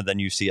arena than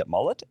you see at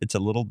Mullet. It's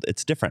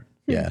different.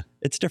 Yeah,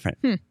 it's different.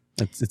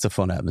 It's a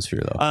fun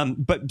atmosphere though.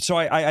 But so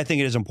I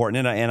think it is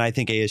important, and I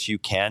think ASU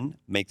can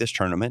make this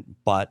tournament,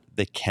 but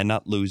they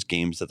cannot lose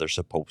games that they're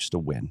supposed to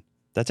win.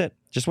 That's it.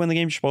 Just win the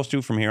games you're supposed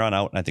to from here on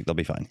out, and I think they'll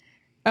be fine.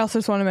 I also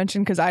just want to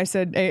mention, because I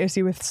said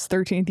ASU was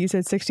 13th, you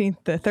said 16th.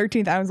 The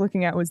 13th I was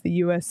looking at was the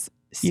US.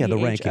 Yeah, the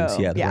rankings.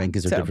 Yeah, the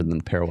rankings are different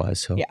than pairwise.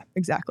 So yeah,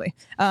 exactly.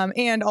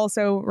 And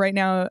also right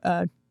now,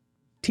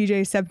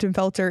 TJ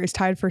Septenfelter is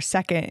tied for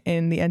second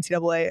in the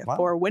NCAA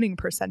for winning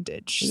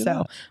percentage.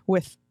 So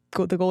with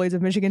the goalies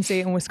of Michigan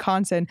State and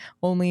Wisconsin,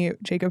 only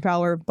Jacob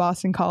Fowler of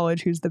Boston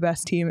College, who's the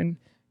best team in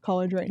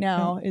college right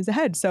now, is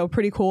ahead. So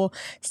pretty cool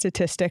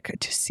statistic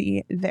to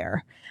see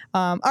there.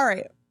 All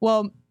right.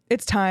 Well,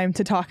 it's time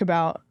to talk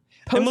about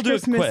post-Christmas and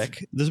we'll do it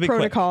quick. This will be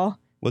protocol. Quick.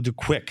 We'll do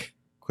quick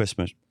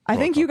Christmas. I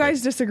think you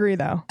guys disagree,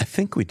 though. I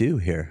think we do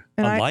here.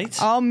 And on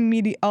lights? I'll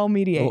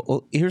mediate.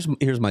 Well, here's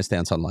my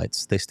stance on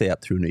lights. They stay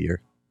up through New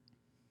Year.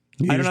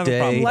 I don't have a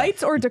problem.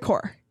 Lights or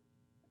decor?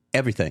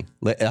 Everything.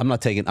 I'm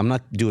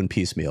not doing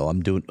piecemeal.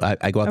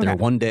 I go out there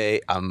one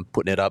day, I'm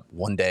putting it up.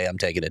 One day, I'm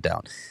taking it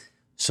down.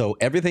 So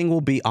everything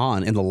will be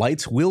on, and the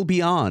lights will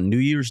be on New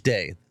Year's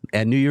Day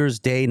and New Year's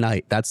Day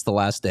night. That's the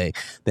last day.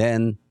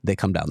 Then they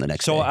come down the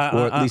next day, or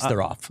at least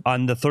they're off.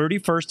 On the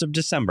 31st of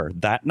December,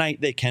 that night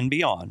they can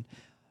be on.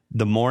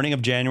 The morning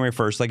of January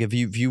 1st, like if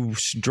you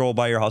drove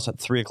by your house at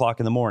 3 o'clock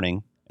in the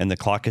morning and the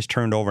clock is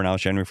turned over, now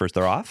it's January 1st,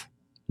 they're off?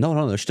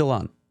 No, they're still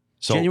on.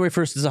 So January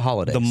 1st is a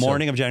holiday. The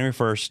morning of January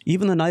 1st.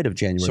 Even the night of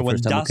January 1st, so when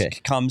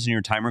dusk comes and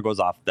your timer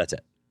goes off, that's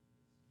it.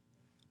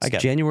 I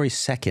get January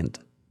 2nd.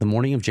 The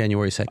morning of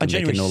January 2nd,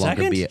 they can no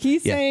longer be.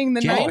 He's saying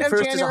the night of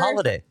 1st January is a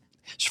holiday.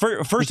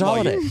 First of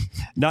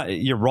all,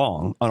 you're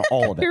wrong on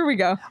all of it. Here we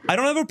go. I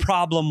don't have a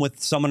problem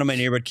with someone in my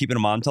neighborhood keeping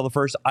them on until the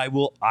 1st. I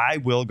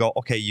will go,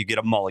 okay, you get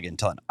a mulligan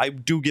till then. I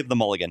do give the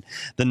mulligan.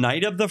 The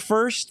night of the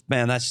 1st,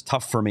 man, that's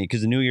tough for me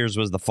because the New Year's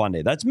was the fun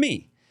day. That's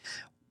me.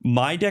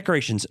 My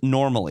decorations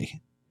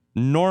normally,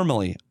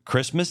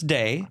 Christmas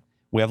Day,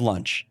 we have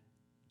lunch.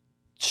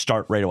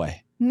 Start right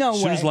away. No way.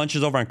 As soon as lunch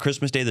is over on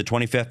Christmas Day, the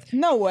 25th.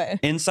 No way.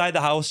 Inside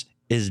the house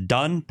is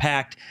done,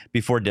 packed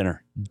before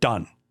dinner.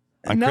 Done.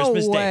 On no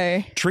Christmas way.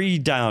 Day, tree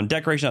down,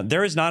 decoration down.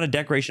 There is not a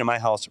decoration in my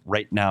house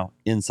right now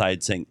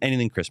inside saying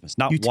anything Christmas.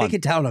 Not you one. Take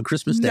it down on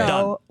Christmas Day.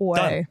 No way.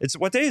 Done. It's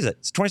what day is it?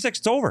 It's 26.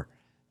 It's over.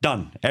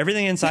 Done.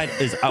 Everything inside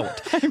is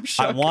out.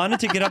 I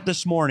wanted to get up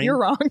this morning. You're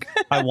wrong.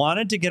 I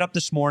wanted to get up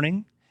this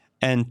morning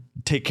and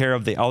take care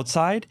of the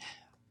outside,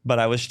 but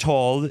I was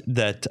told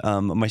that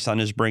my son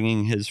is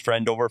bringing his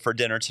friend over for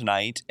dinner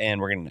tonight,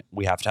 and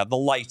we have to have the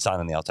lights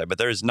on the outside, but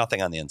there is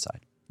nothing on the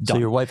inside. Done. So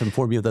your wife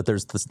informed you that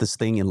there's this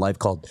thing in life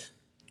called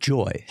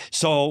joy.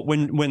 So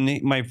when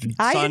my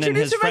son and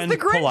his friend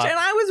pull up, and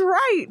I was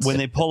right. When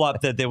they pull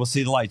up, that they will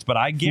see the lights. But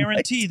I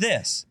guarantee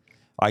this.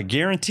 I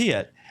guarantee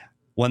it.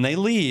 When they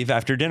leave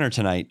after dinner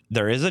tonight,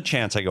 there is a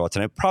chance I go out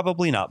tonight.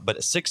 Probably not, but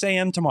at 6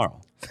 a.m.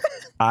 tomorrow,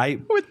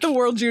 with the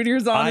World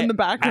Juniors on in the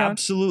background.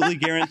 Absolutely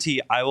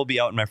guarantee I will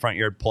be out in my front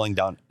yard pulling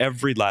down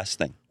every last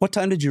thing. What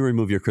time did you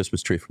remove your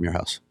Christmas tree from your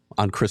house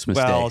on Christmas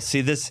Day? Well,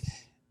 see this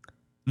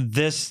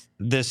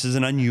is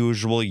an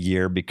unusual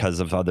year because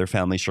of other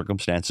family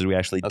circumstances. We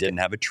actually didn't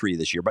have a tree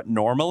this year, but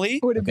normally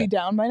would it be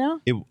down by now?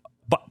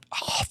 But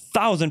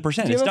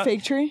 1,000%. Do you have a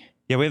fake tree?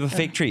 Yeah, we have a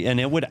fake tree, and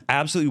it would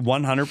absolutely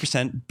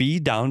 100% be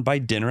down by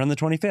dinner on the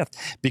 25th,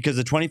 because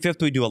the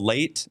 25th we do a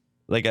late,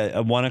 like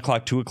a 1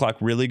 o'clock, 2 o'clock,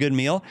 really good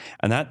meal,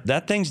 and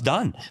that thing's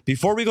done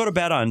before we go to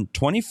bed on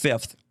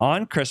 25th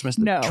on Christmas.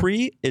 The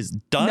tree is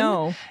done.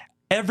 No,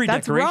 every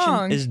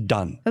decoration is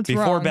done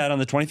before bed on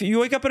the 25th. You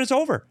wake up and it's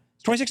over.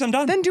 26, I'm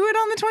done. Then do it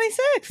on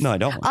the 26th. No, I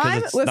don't.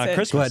 Because it's not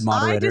Christmas. Go ahead,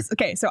 moderator.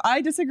 So I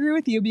disagree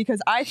with you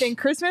because I think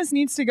Christmas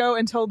needs to go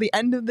until the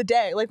end of the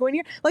day. Like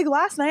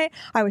last night,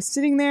 I was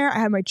sitting there. I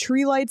had my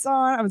tree lights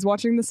on. I was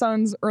watching the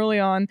Suns early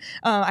on.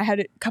 I had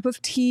a cup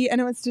of tea, and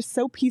it was just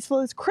so peaceful.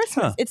 It's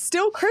Christmas. Huh. It's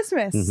still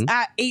Christmas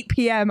at 8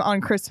 p.m.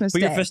 on Christmas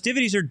Day. But your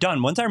festivities are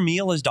done. Once our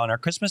meal is done, our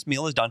Christmas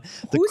meal is done.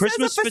 The Who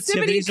Christmas says a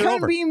festivity festivities are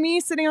over. could be me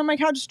sitting on my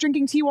couch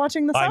drinking tea,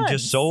 watching the Suns? I'm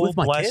just so with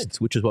my blessed.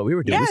 kids, which is what we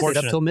were doing. Yes. We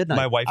stayed up till midnight.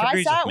 My wife I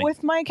agrees sat with me.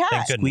 with my cat.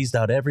 Thank goodness. Squeezed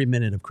out every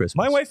minute of Christmas.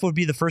 My wife would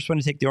be the first one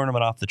to take the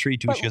ornament off the tree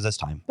too. She goes, "This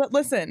time." But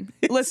listen.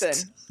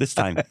 This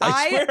time,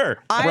 I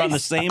swear, we're on the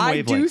same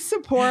wavelength.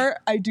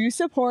 I do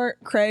support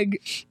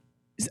Craig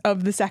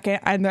of the second,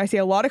 and I see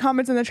a lot of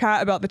comments in the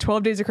chat about the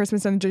 12 days of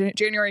Christmas on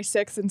January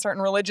 6th in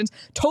certain religions.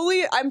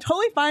 I'm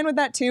totally fine with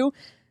that too.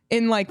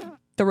 In like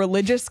the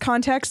religious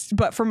context,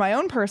 but for my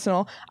own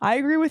personal, I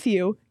agree with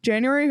you.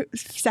 January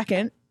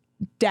 2nd,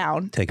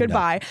 down.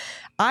 Goodbye.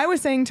 I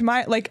was saying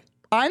to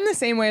I'm the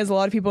same way as a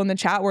lot of people in the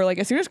chat where like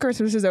as soon as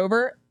Christmas is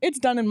over, it's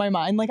done in my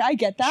mind. Like I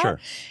get that. Sure.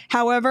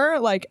 However,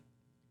 like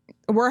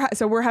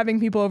we're having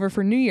people over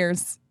for New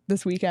Year's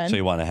this weekend. So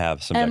you want to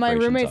have some. And my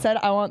decorations roommate up. said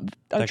I want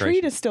a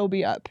tree to still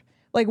be up.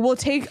 Like we'll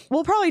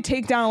probably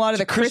take down a lot of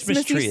the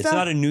Christmas tree. stuff. It's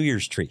not a New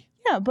Year's tree.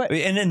 Yeah, but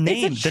and the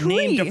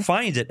name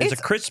defines it as a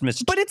Christmas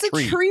tree. But it's a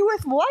tree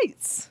with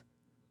lights.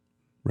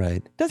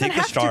 Right. Doesn't Take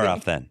the have star to be.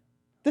 off then.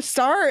 The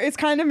star is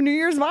kind of New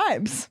Year's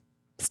vibes.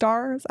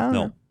 Stars. I don't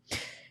know.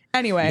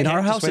 Anyway, in our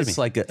just house, wait it's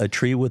like a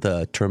tree with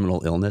a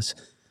terminal illness.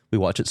 We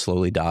watch it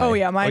slowly die. oh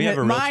yeah, mine. you have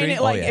a real tree?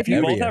 Like Oh, yeah. if You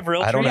you both have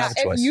real I don't trees? have a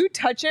if choice. you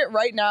touch it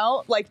right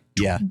now, like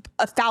Yeah.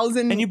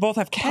 1,000 And you both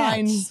have cats.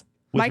 pines.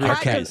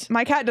 with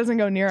My cat doesn't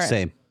go near it.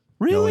 Same.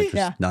 Really? No interest,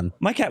 Yeah. None.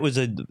 My cat was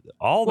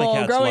all the Well,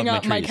 cats growing love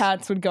up, my trees.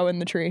 cats would go in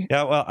the tree.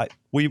 Yeah, well,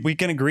 we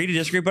can agree to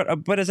disagree,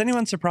 but is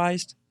anyone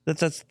surprised that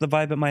that's the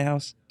vibe at my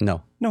house?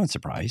 No. No one's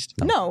surprised.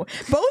 No,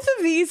 both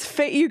of these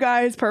fit you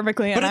guys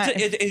perfectly. But And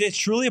it's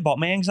truly about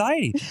my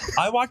anxiety.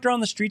 I walked around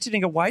the streets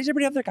and go, why does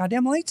everybody have their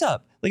goddamn lights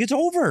up? Like it's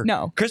over.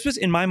 No. Christmas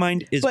in my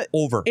mind is But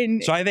over.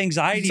 So I have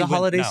anxiety. It's a with-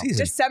 holiday no.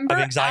 season. December, I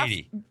have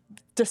anxiety.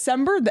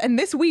 December, and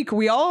this week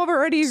we all have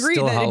already agreed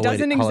Still that it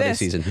doesn't holiday exist.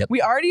 season. Yep.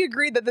 We already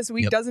agreed that this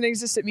week Yep. doesn't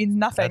exist. It means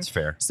nothing. That's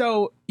fair.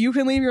 So you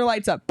can leave your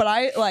lights up,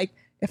 but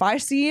if I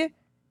see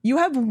you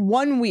have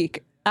 1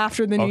 week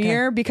after the new Okay.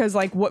 year because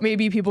what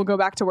maybe people go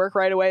back to work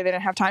right away. They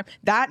didn't have time.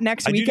 That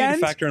next I do need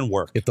weekend, to factor in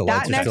work. If the that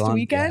lights are next still on,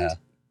 weekend,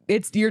 yeah.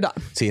 you're done.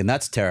 See, and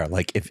that's Tara.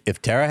 Like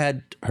if Tara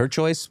had her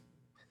choice,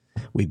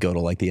 we'd go to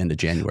like the end of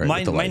January. My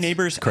with the lights.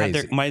 neighbors,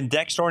 Crazy. my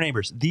next door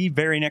neighbors, the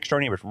very next door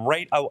neighbors,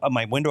 right out of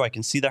my window, I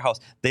can see their house.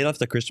 They left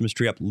the Christmas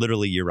tree up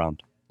literally year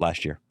round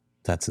last year.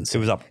 That's It insane.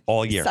 was up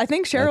all year. I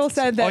think Cheryl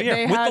said that Oh, yeah,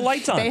 they with the had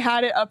lights on. they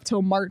had it up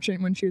till March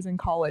when she was in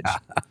college.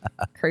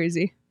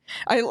 Crazy.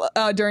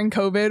 During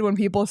COVID, when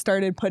people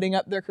started putting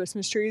up their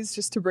Christmas trees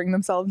just to bring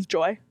themselves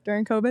joy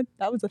during COVID,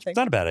 that was a thing. It's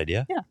not a bad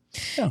idea. Yeah.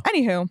 Yeah.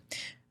 Anywho,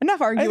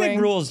 enough I arguing.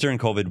 think rules during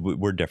COVID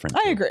were different.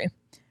 I agree.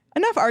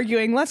 Enough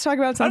arguing. Let's talk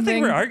about I don't something.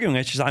 think we're arguing.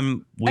 It's just we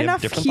have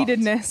Enough different thoughts.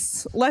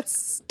 heatedness.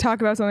 Let's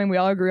talk about something we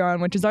all agree on,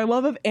 which is our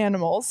love of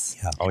animals.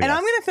 Yeah. Oh, And yes.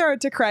 I'm going to throw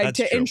it to Craig That's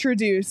to true.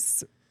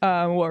 introduce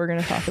what we're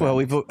going to talk about.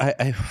 Well,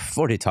 I've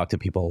already talked to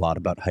people a lot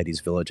about Heidi's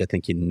Village. I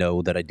think you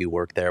know that I do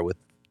work there with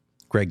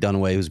Greg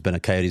Dunaway, who's been a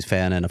Coyotes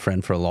fan and a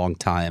friend for a long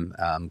time.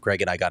 Greg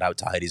and I got out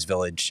to Heidi's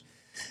Village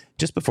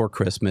just before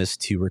Christmas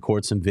to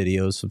record some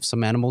videos of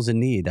some animals in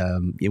need.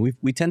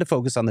 We tend to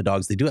focus on the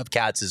dogs. They do have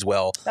cats as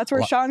well. That's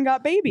where Sean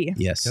got baby.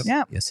 Yes.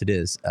 Yeah. Yes, it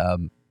is.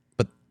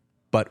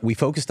 But we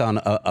focused on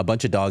a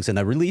bunch of dogs, and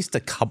I released a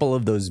couple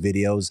of those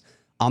videos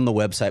on the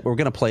website. We're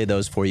going to play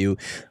those for you.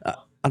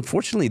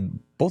 Unfortunately,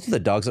 both of the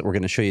dogs that we're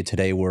going to show you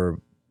today were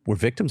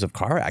victims of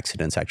car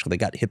accidents, actually. They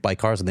got hit by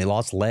cars and they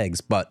lost legs.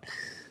 But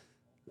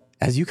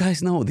as you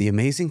guys know, the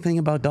amazing thing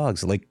about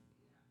dogs, like,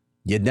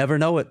 you'd never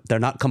know it. They're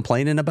not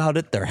complaining about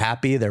it. They're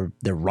happy. They're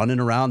running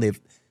around.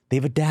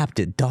 They've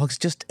adapted. Dogs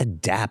just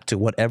adapt to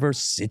whatever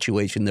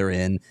situation they're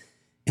in,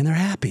 and they're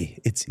happy.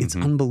 It's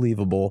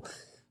unbelievable.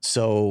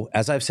 So,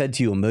 as I've said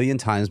to you a million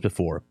times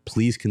before,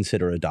 please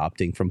consider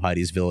adopting from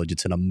Heidi's Village.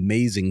 It's an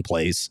amazing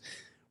place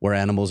where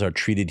animals are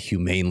treated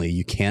humanely.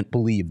 You can't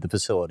believe the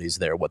facilities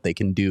there, what they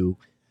can do.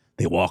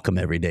 They walk them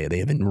every day. They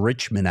have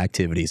enrichment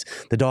activities.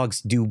 The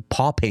dogs do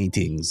paw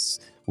paintings.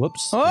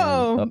 Whoops.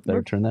 Oh.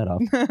 Better turn that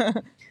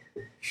off.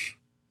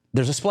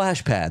 There's a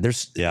splash pad.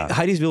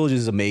 Heidi's Village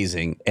is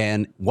amazing.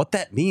 And what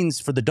that means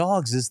for the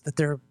dogs is that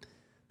they're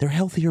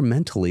healthier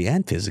mentally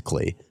and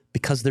physically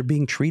because they're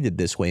being treated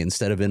this way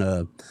instead of in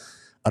an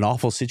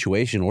awful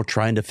situation or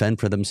trying to fend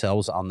for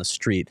themselves on the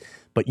street.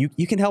 But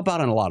you can help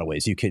out in a lot of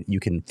ways. You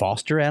can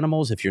foster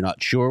animals if you're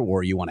not sure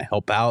or you want to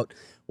help out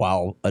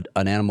while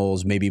an animal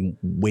is maybe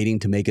waiting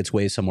to make its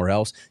way somewhere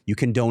else. You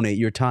can donate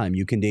your time.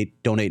 You can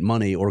donate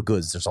money or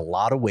goods. There's a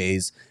lot of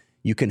ways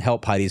you can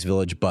help Heidi's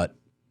Village. But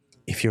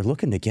if you're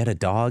looking to get a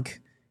dog,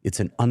 it's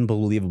an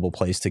unbelievable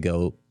place to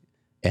go.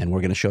 And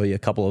we're going to show you a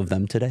couple of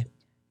them today.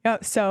 Yeah.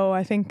 So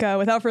I think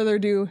without further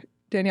ado,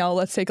 Danielle,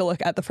 let's take a look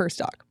at the first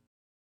dog.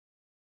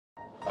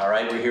 All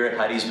right, we're here at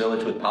Heidi's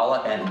Village with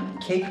Paula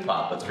and Cake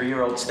Pop, a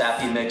 3-year-old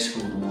Staffy mix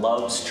who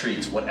loves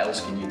treats. What else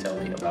can you tell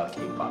me about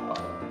Cake Pop,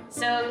 Paula?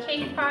 So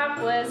Cake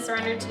Pop was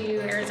surrendered to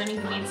Arizona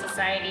Humane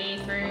Society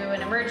through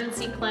an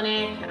emergency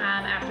clinic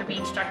after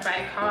being struck by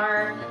a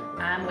car,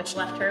 which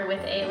left her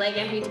with a leg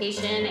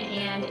amputation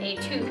and a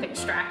tooth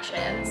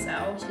extraction.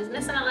 So she's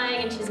missing a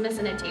leg and she's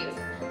missing a tooth.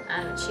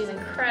 She's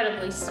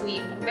incredibly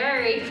sweet,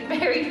 very,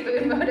 very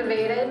food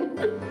motivated.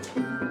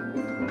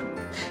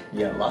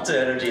 Yeah, lots of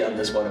energy on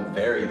this one. A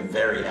very,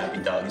 very happy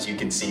dog, as you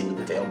can see with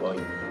the tail going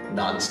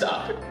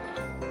nonstop.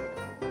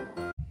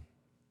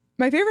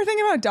 My favorite thing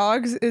about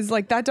dogs is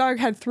that dog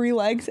had 3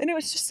 legs and it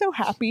was just so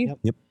happy.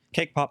 Yep.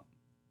 Cake Pop.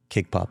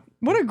 Cake Pop.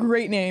 What a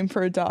great name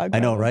for a dog. I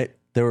know, right?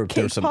 There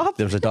Cake was Pop?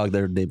 a dog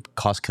there named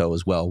Costco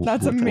as well.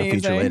 That's which we'll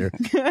feature amazing.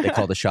 later. They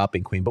call the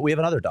shopping queen. But we have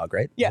another dog,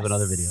 right? Yes. We have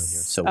another video here.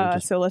 So we'll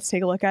just So let's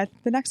take a look at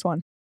the next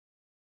one.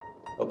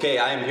 Okay,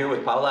 I am here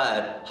with Paula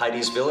at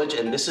Heidi's Village,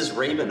 and this is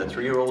Raven, a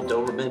 3-year-old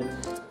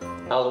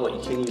Doberman. Paula,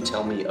 what can you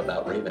tell me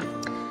about Raven?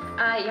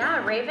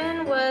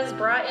 Raven was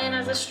brought in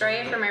as a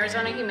stray from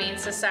Arizona Humane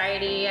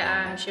Society.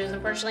 She was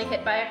unfortunately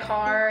hit by a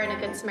car, and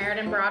a Good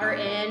Samaritan brought her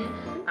in,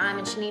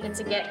 and she needed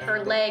to get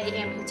her leg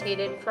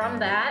amputated from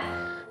that.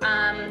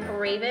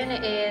 Raven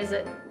is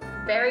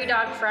very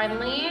dog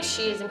friendly.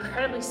 She is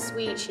incredibly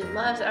sweet. She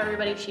loves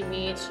everybody she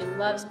meets. She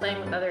loves playing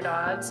with other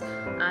dogs.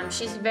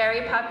 She's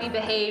very puppy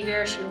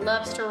behavior. She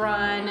loves to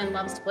run and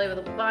loves to play with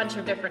a bunch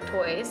of different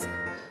toys.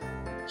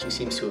 She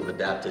seems to have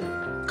adapted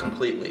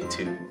completely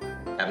to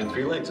having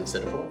 3 legs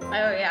instead of 4. Oh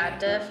yeah,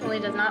 definitely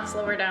does not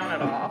slow her down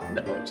at all.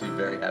 No, she's a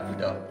very happy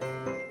dog.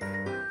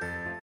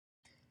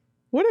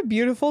 What a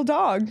beautiful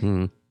dog.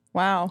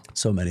 Wow.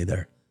 so many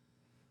there.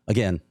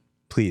 Again,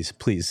 please.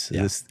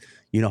 Yeah. This,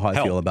 you know how I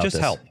Help. feel about Just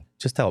this. help.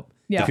 Just help.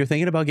 Yeah. If you're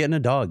thinking about getting a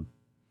dog,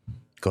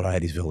 go to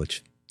Heidi's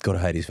Village. Go to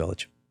Heidi's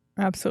Village.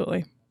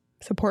 Absolutely.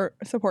 Support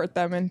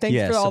them, and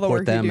thanks for all the work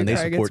support them, you do, and they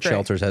Craig. It's support great.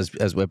 shelters as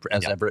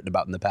I've written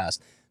about in the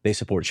past. They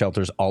support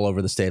shelters all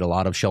over the state. A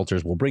lot of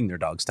shelters will bring their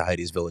dogs to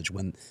Heidi's Village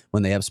when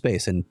they have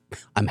space, and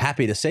I'm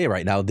happy to say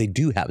right now they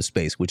do have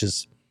space, which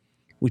is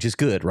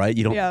good, right?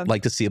 You don't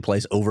like to see a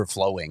place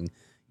overflowing,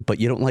 but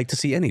you don't like to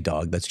see any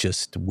dog that's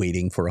just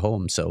waiting for a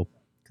home. So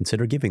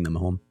consider giving them a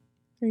home.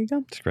 There you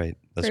go. It's great.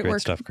 That's great work.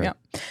 stuff, Craig.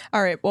 Yeah.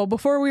 All right. Well,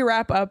 before we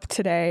wrap up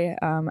today,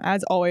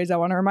 as always, I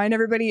want to remind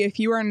everybody, if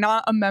you are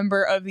not a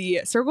member of the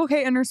Circle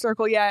K Inner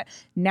Circle yet,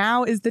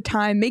 now is the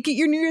time. Make it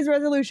your New Year's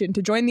resolution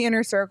to join the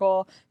Inner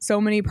Circle.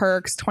 So many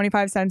perks,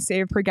 25 cents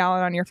save per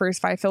gallon on your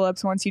first 5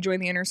 fill-ups. Once you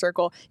join the Inner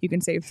Circle, you can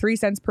save 3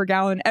 cents per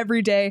gallon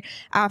every day.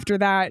 After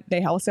that,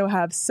 they also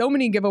have so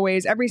many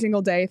giveaways every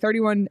single day,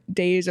 31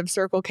 days of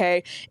Circle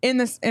K in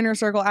this Inner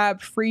Circle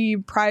app, free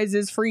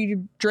prizes, free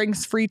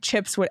drinks, free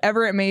chips,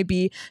 whatever it may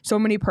be. So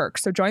many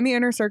perks. So join the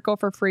Inner Circle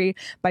for free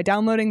by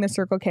downloading the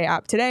Circle K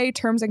app today.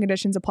 Terms and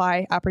conditions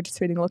apply at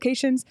participating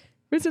locations.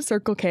 Visit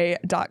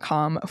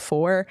CircleK.com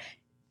for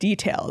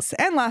details.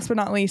 And last but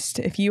not least,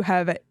 if you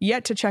have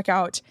yet to check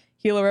out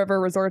Gila River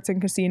Resorts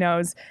and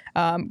Casinos,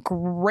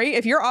 great.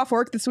 If you're off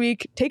work this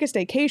week, take a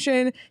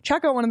staycation,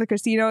 check out one of the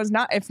casinos.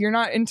 If you're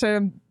not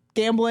into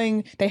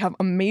gambling, they have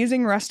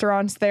amazing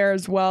restaurants there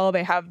as well.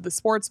 They have the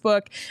sports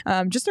book,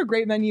 just a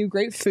great menu,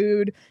 great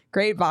food,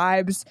 great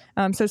vibes.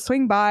 So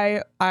swing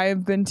by.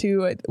 I've been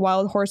to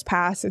Wild Horse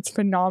Pass. It's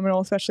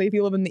phenomenal, especially if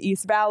you live in the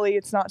East Valley.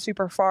 It's not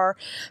super far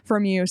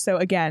from you. So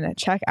again,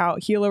 check out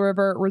Gila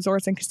River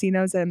Resorts and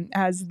Casinos. And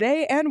as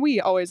they and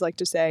we always like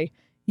to say,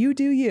 you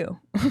do you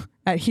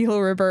at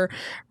Gila River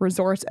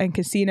Resorts and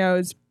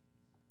Casinos.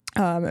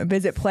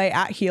 Visit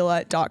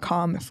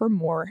playatgila.com for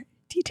more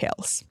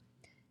details.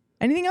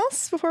 Anything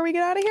else before we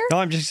get out of here? No,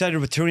 I'm just excited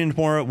with tuning in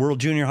tomorrow. World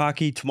Junior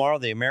Hockey tomorrow.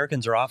 The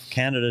Americans are off.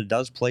 Canada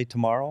does play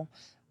tomorrow.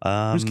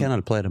 Who's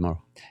Canada play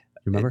tomorrow?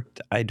 Remember?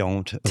 I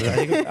don't.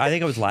 I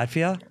think it was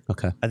Latvia.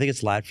 Okay. I think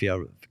it's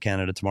Latvia,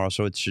 Canada tomorrow.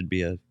 So it should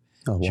be a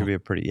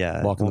pretty walk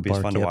in Won't the be as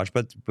park, fun to watch.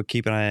 But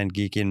keep an eye on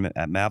Geeking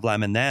at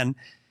Mavlam, and then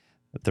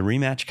the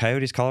rematch,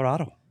 Coyotes,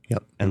 Colorado.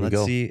 Yep. And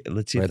let's see right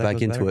if that back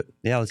goes into better. it.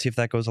 Yeah, let's see if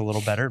that goes a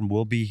little better. And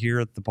we'll be here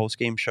at the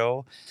post-game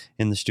show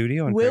in the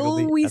studio. And Craig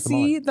Will we at the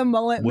see the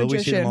mullet Will we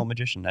see the magician? mullet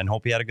magician? And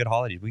hope he had a good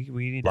holiday. We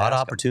need A lot to of ask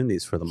him.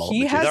 opportunities for the mullet.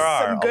 He has There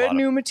are some a good lot of-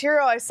 new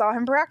material. I saw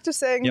him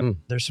practicing. Yep,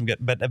 there's some good,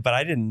 but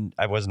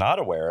I was not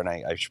aware, and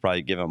I should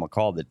probably give him a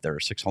call that there are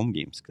 6 home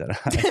games. That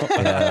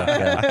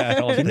I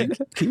don't think.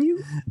 Can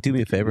you do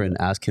me a favor and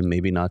ask him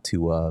maybe not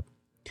to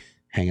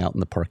hang out in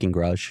the parking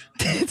garage?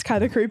 It's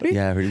kind of creepy.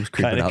 Yeah, he was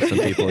creeping out some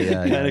people.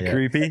 Yeah, Kind of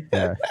creepy.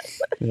 Yeah.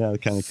 Yeah,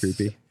 kind of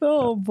creepy.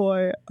 Oh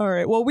boy. All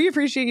right. Well, we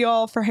appreciate you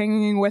all for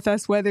hanging with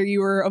us, whether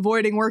you were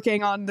avoiding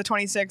working on the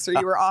 26th or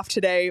you were off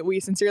today. We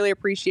sincerely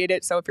appreciate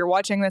it. So if you're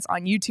watching this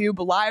on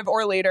YouTube live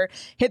or later,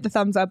 hit the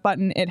thumbs up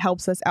button. It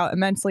helps us out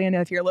immensely. And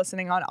if you're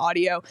listening on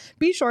audio,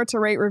 be sure to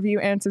rate,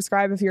 review, and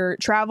subscribe. If you're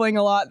traveling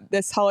a lot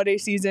this holiday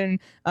season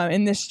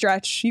in this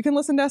stretch, you can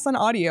listen to us on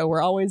audio.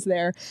 We're always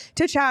there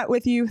to chat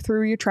with you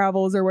through your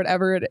travels or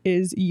whatever it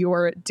is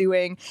you're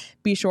doing.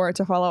 Be sure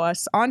to follow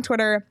us on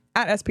Twitter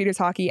at S. Peters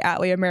Hockey,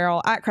 at Leah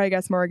Merrill, at Craig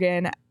S.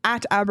 Morgan,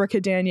 at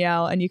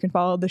Abracadanielle, and you can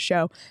follow the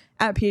show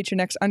at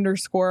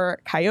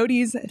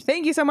PHNX_Coyotes.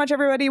 Thank you so much,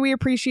 everybody. We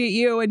appreciate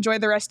you. Enjoy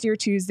the rest of your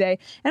Tuesday,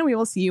 and we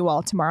will see you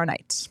all tomorrow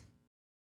night.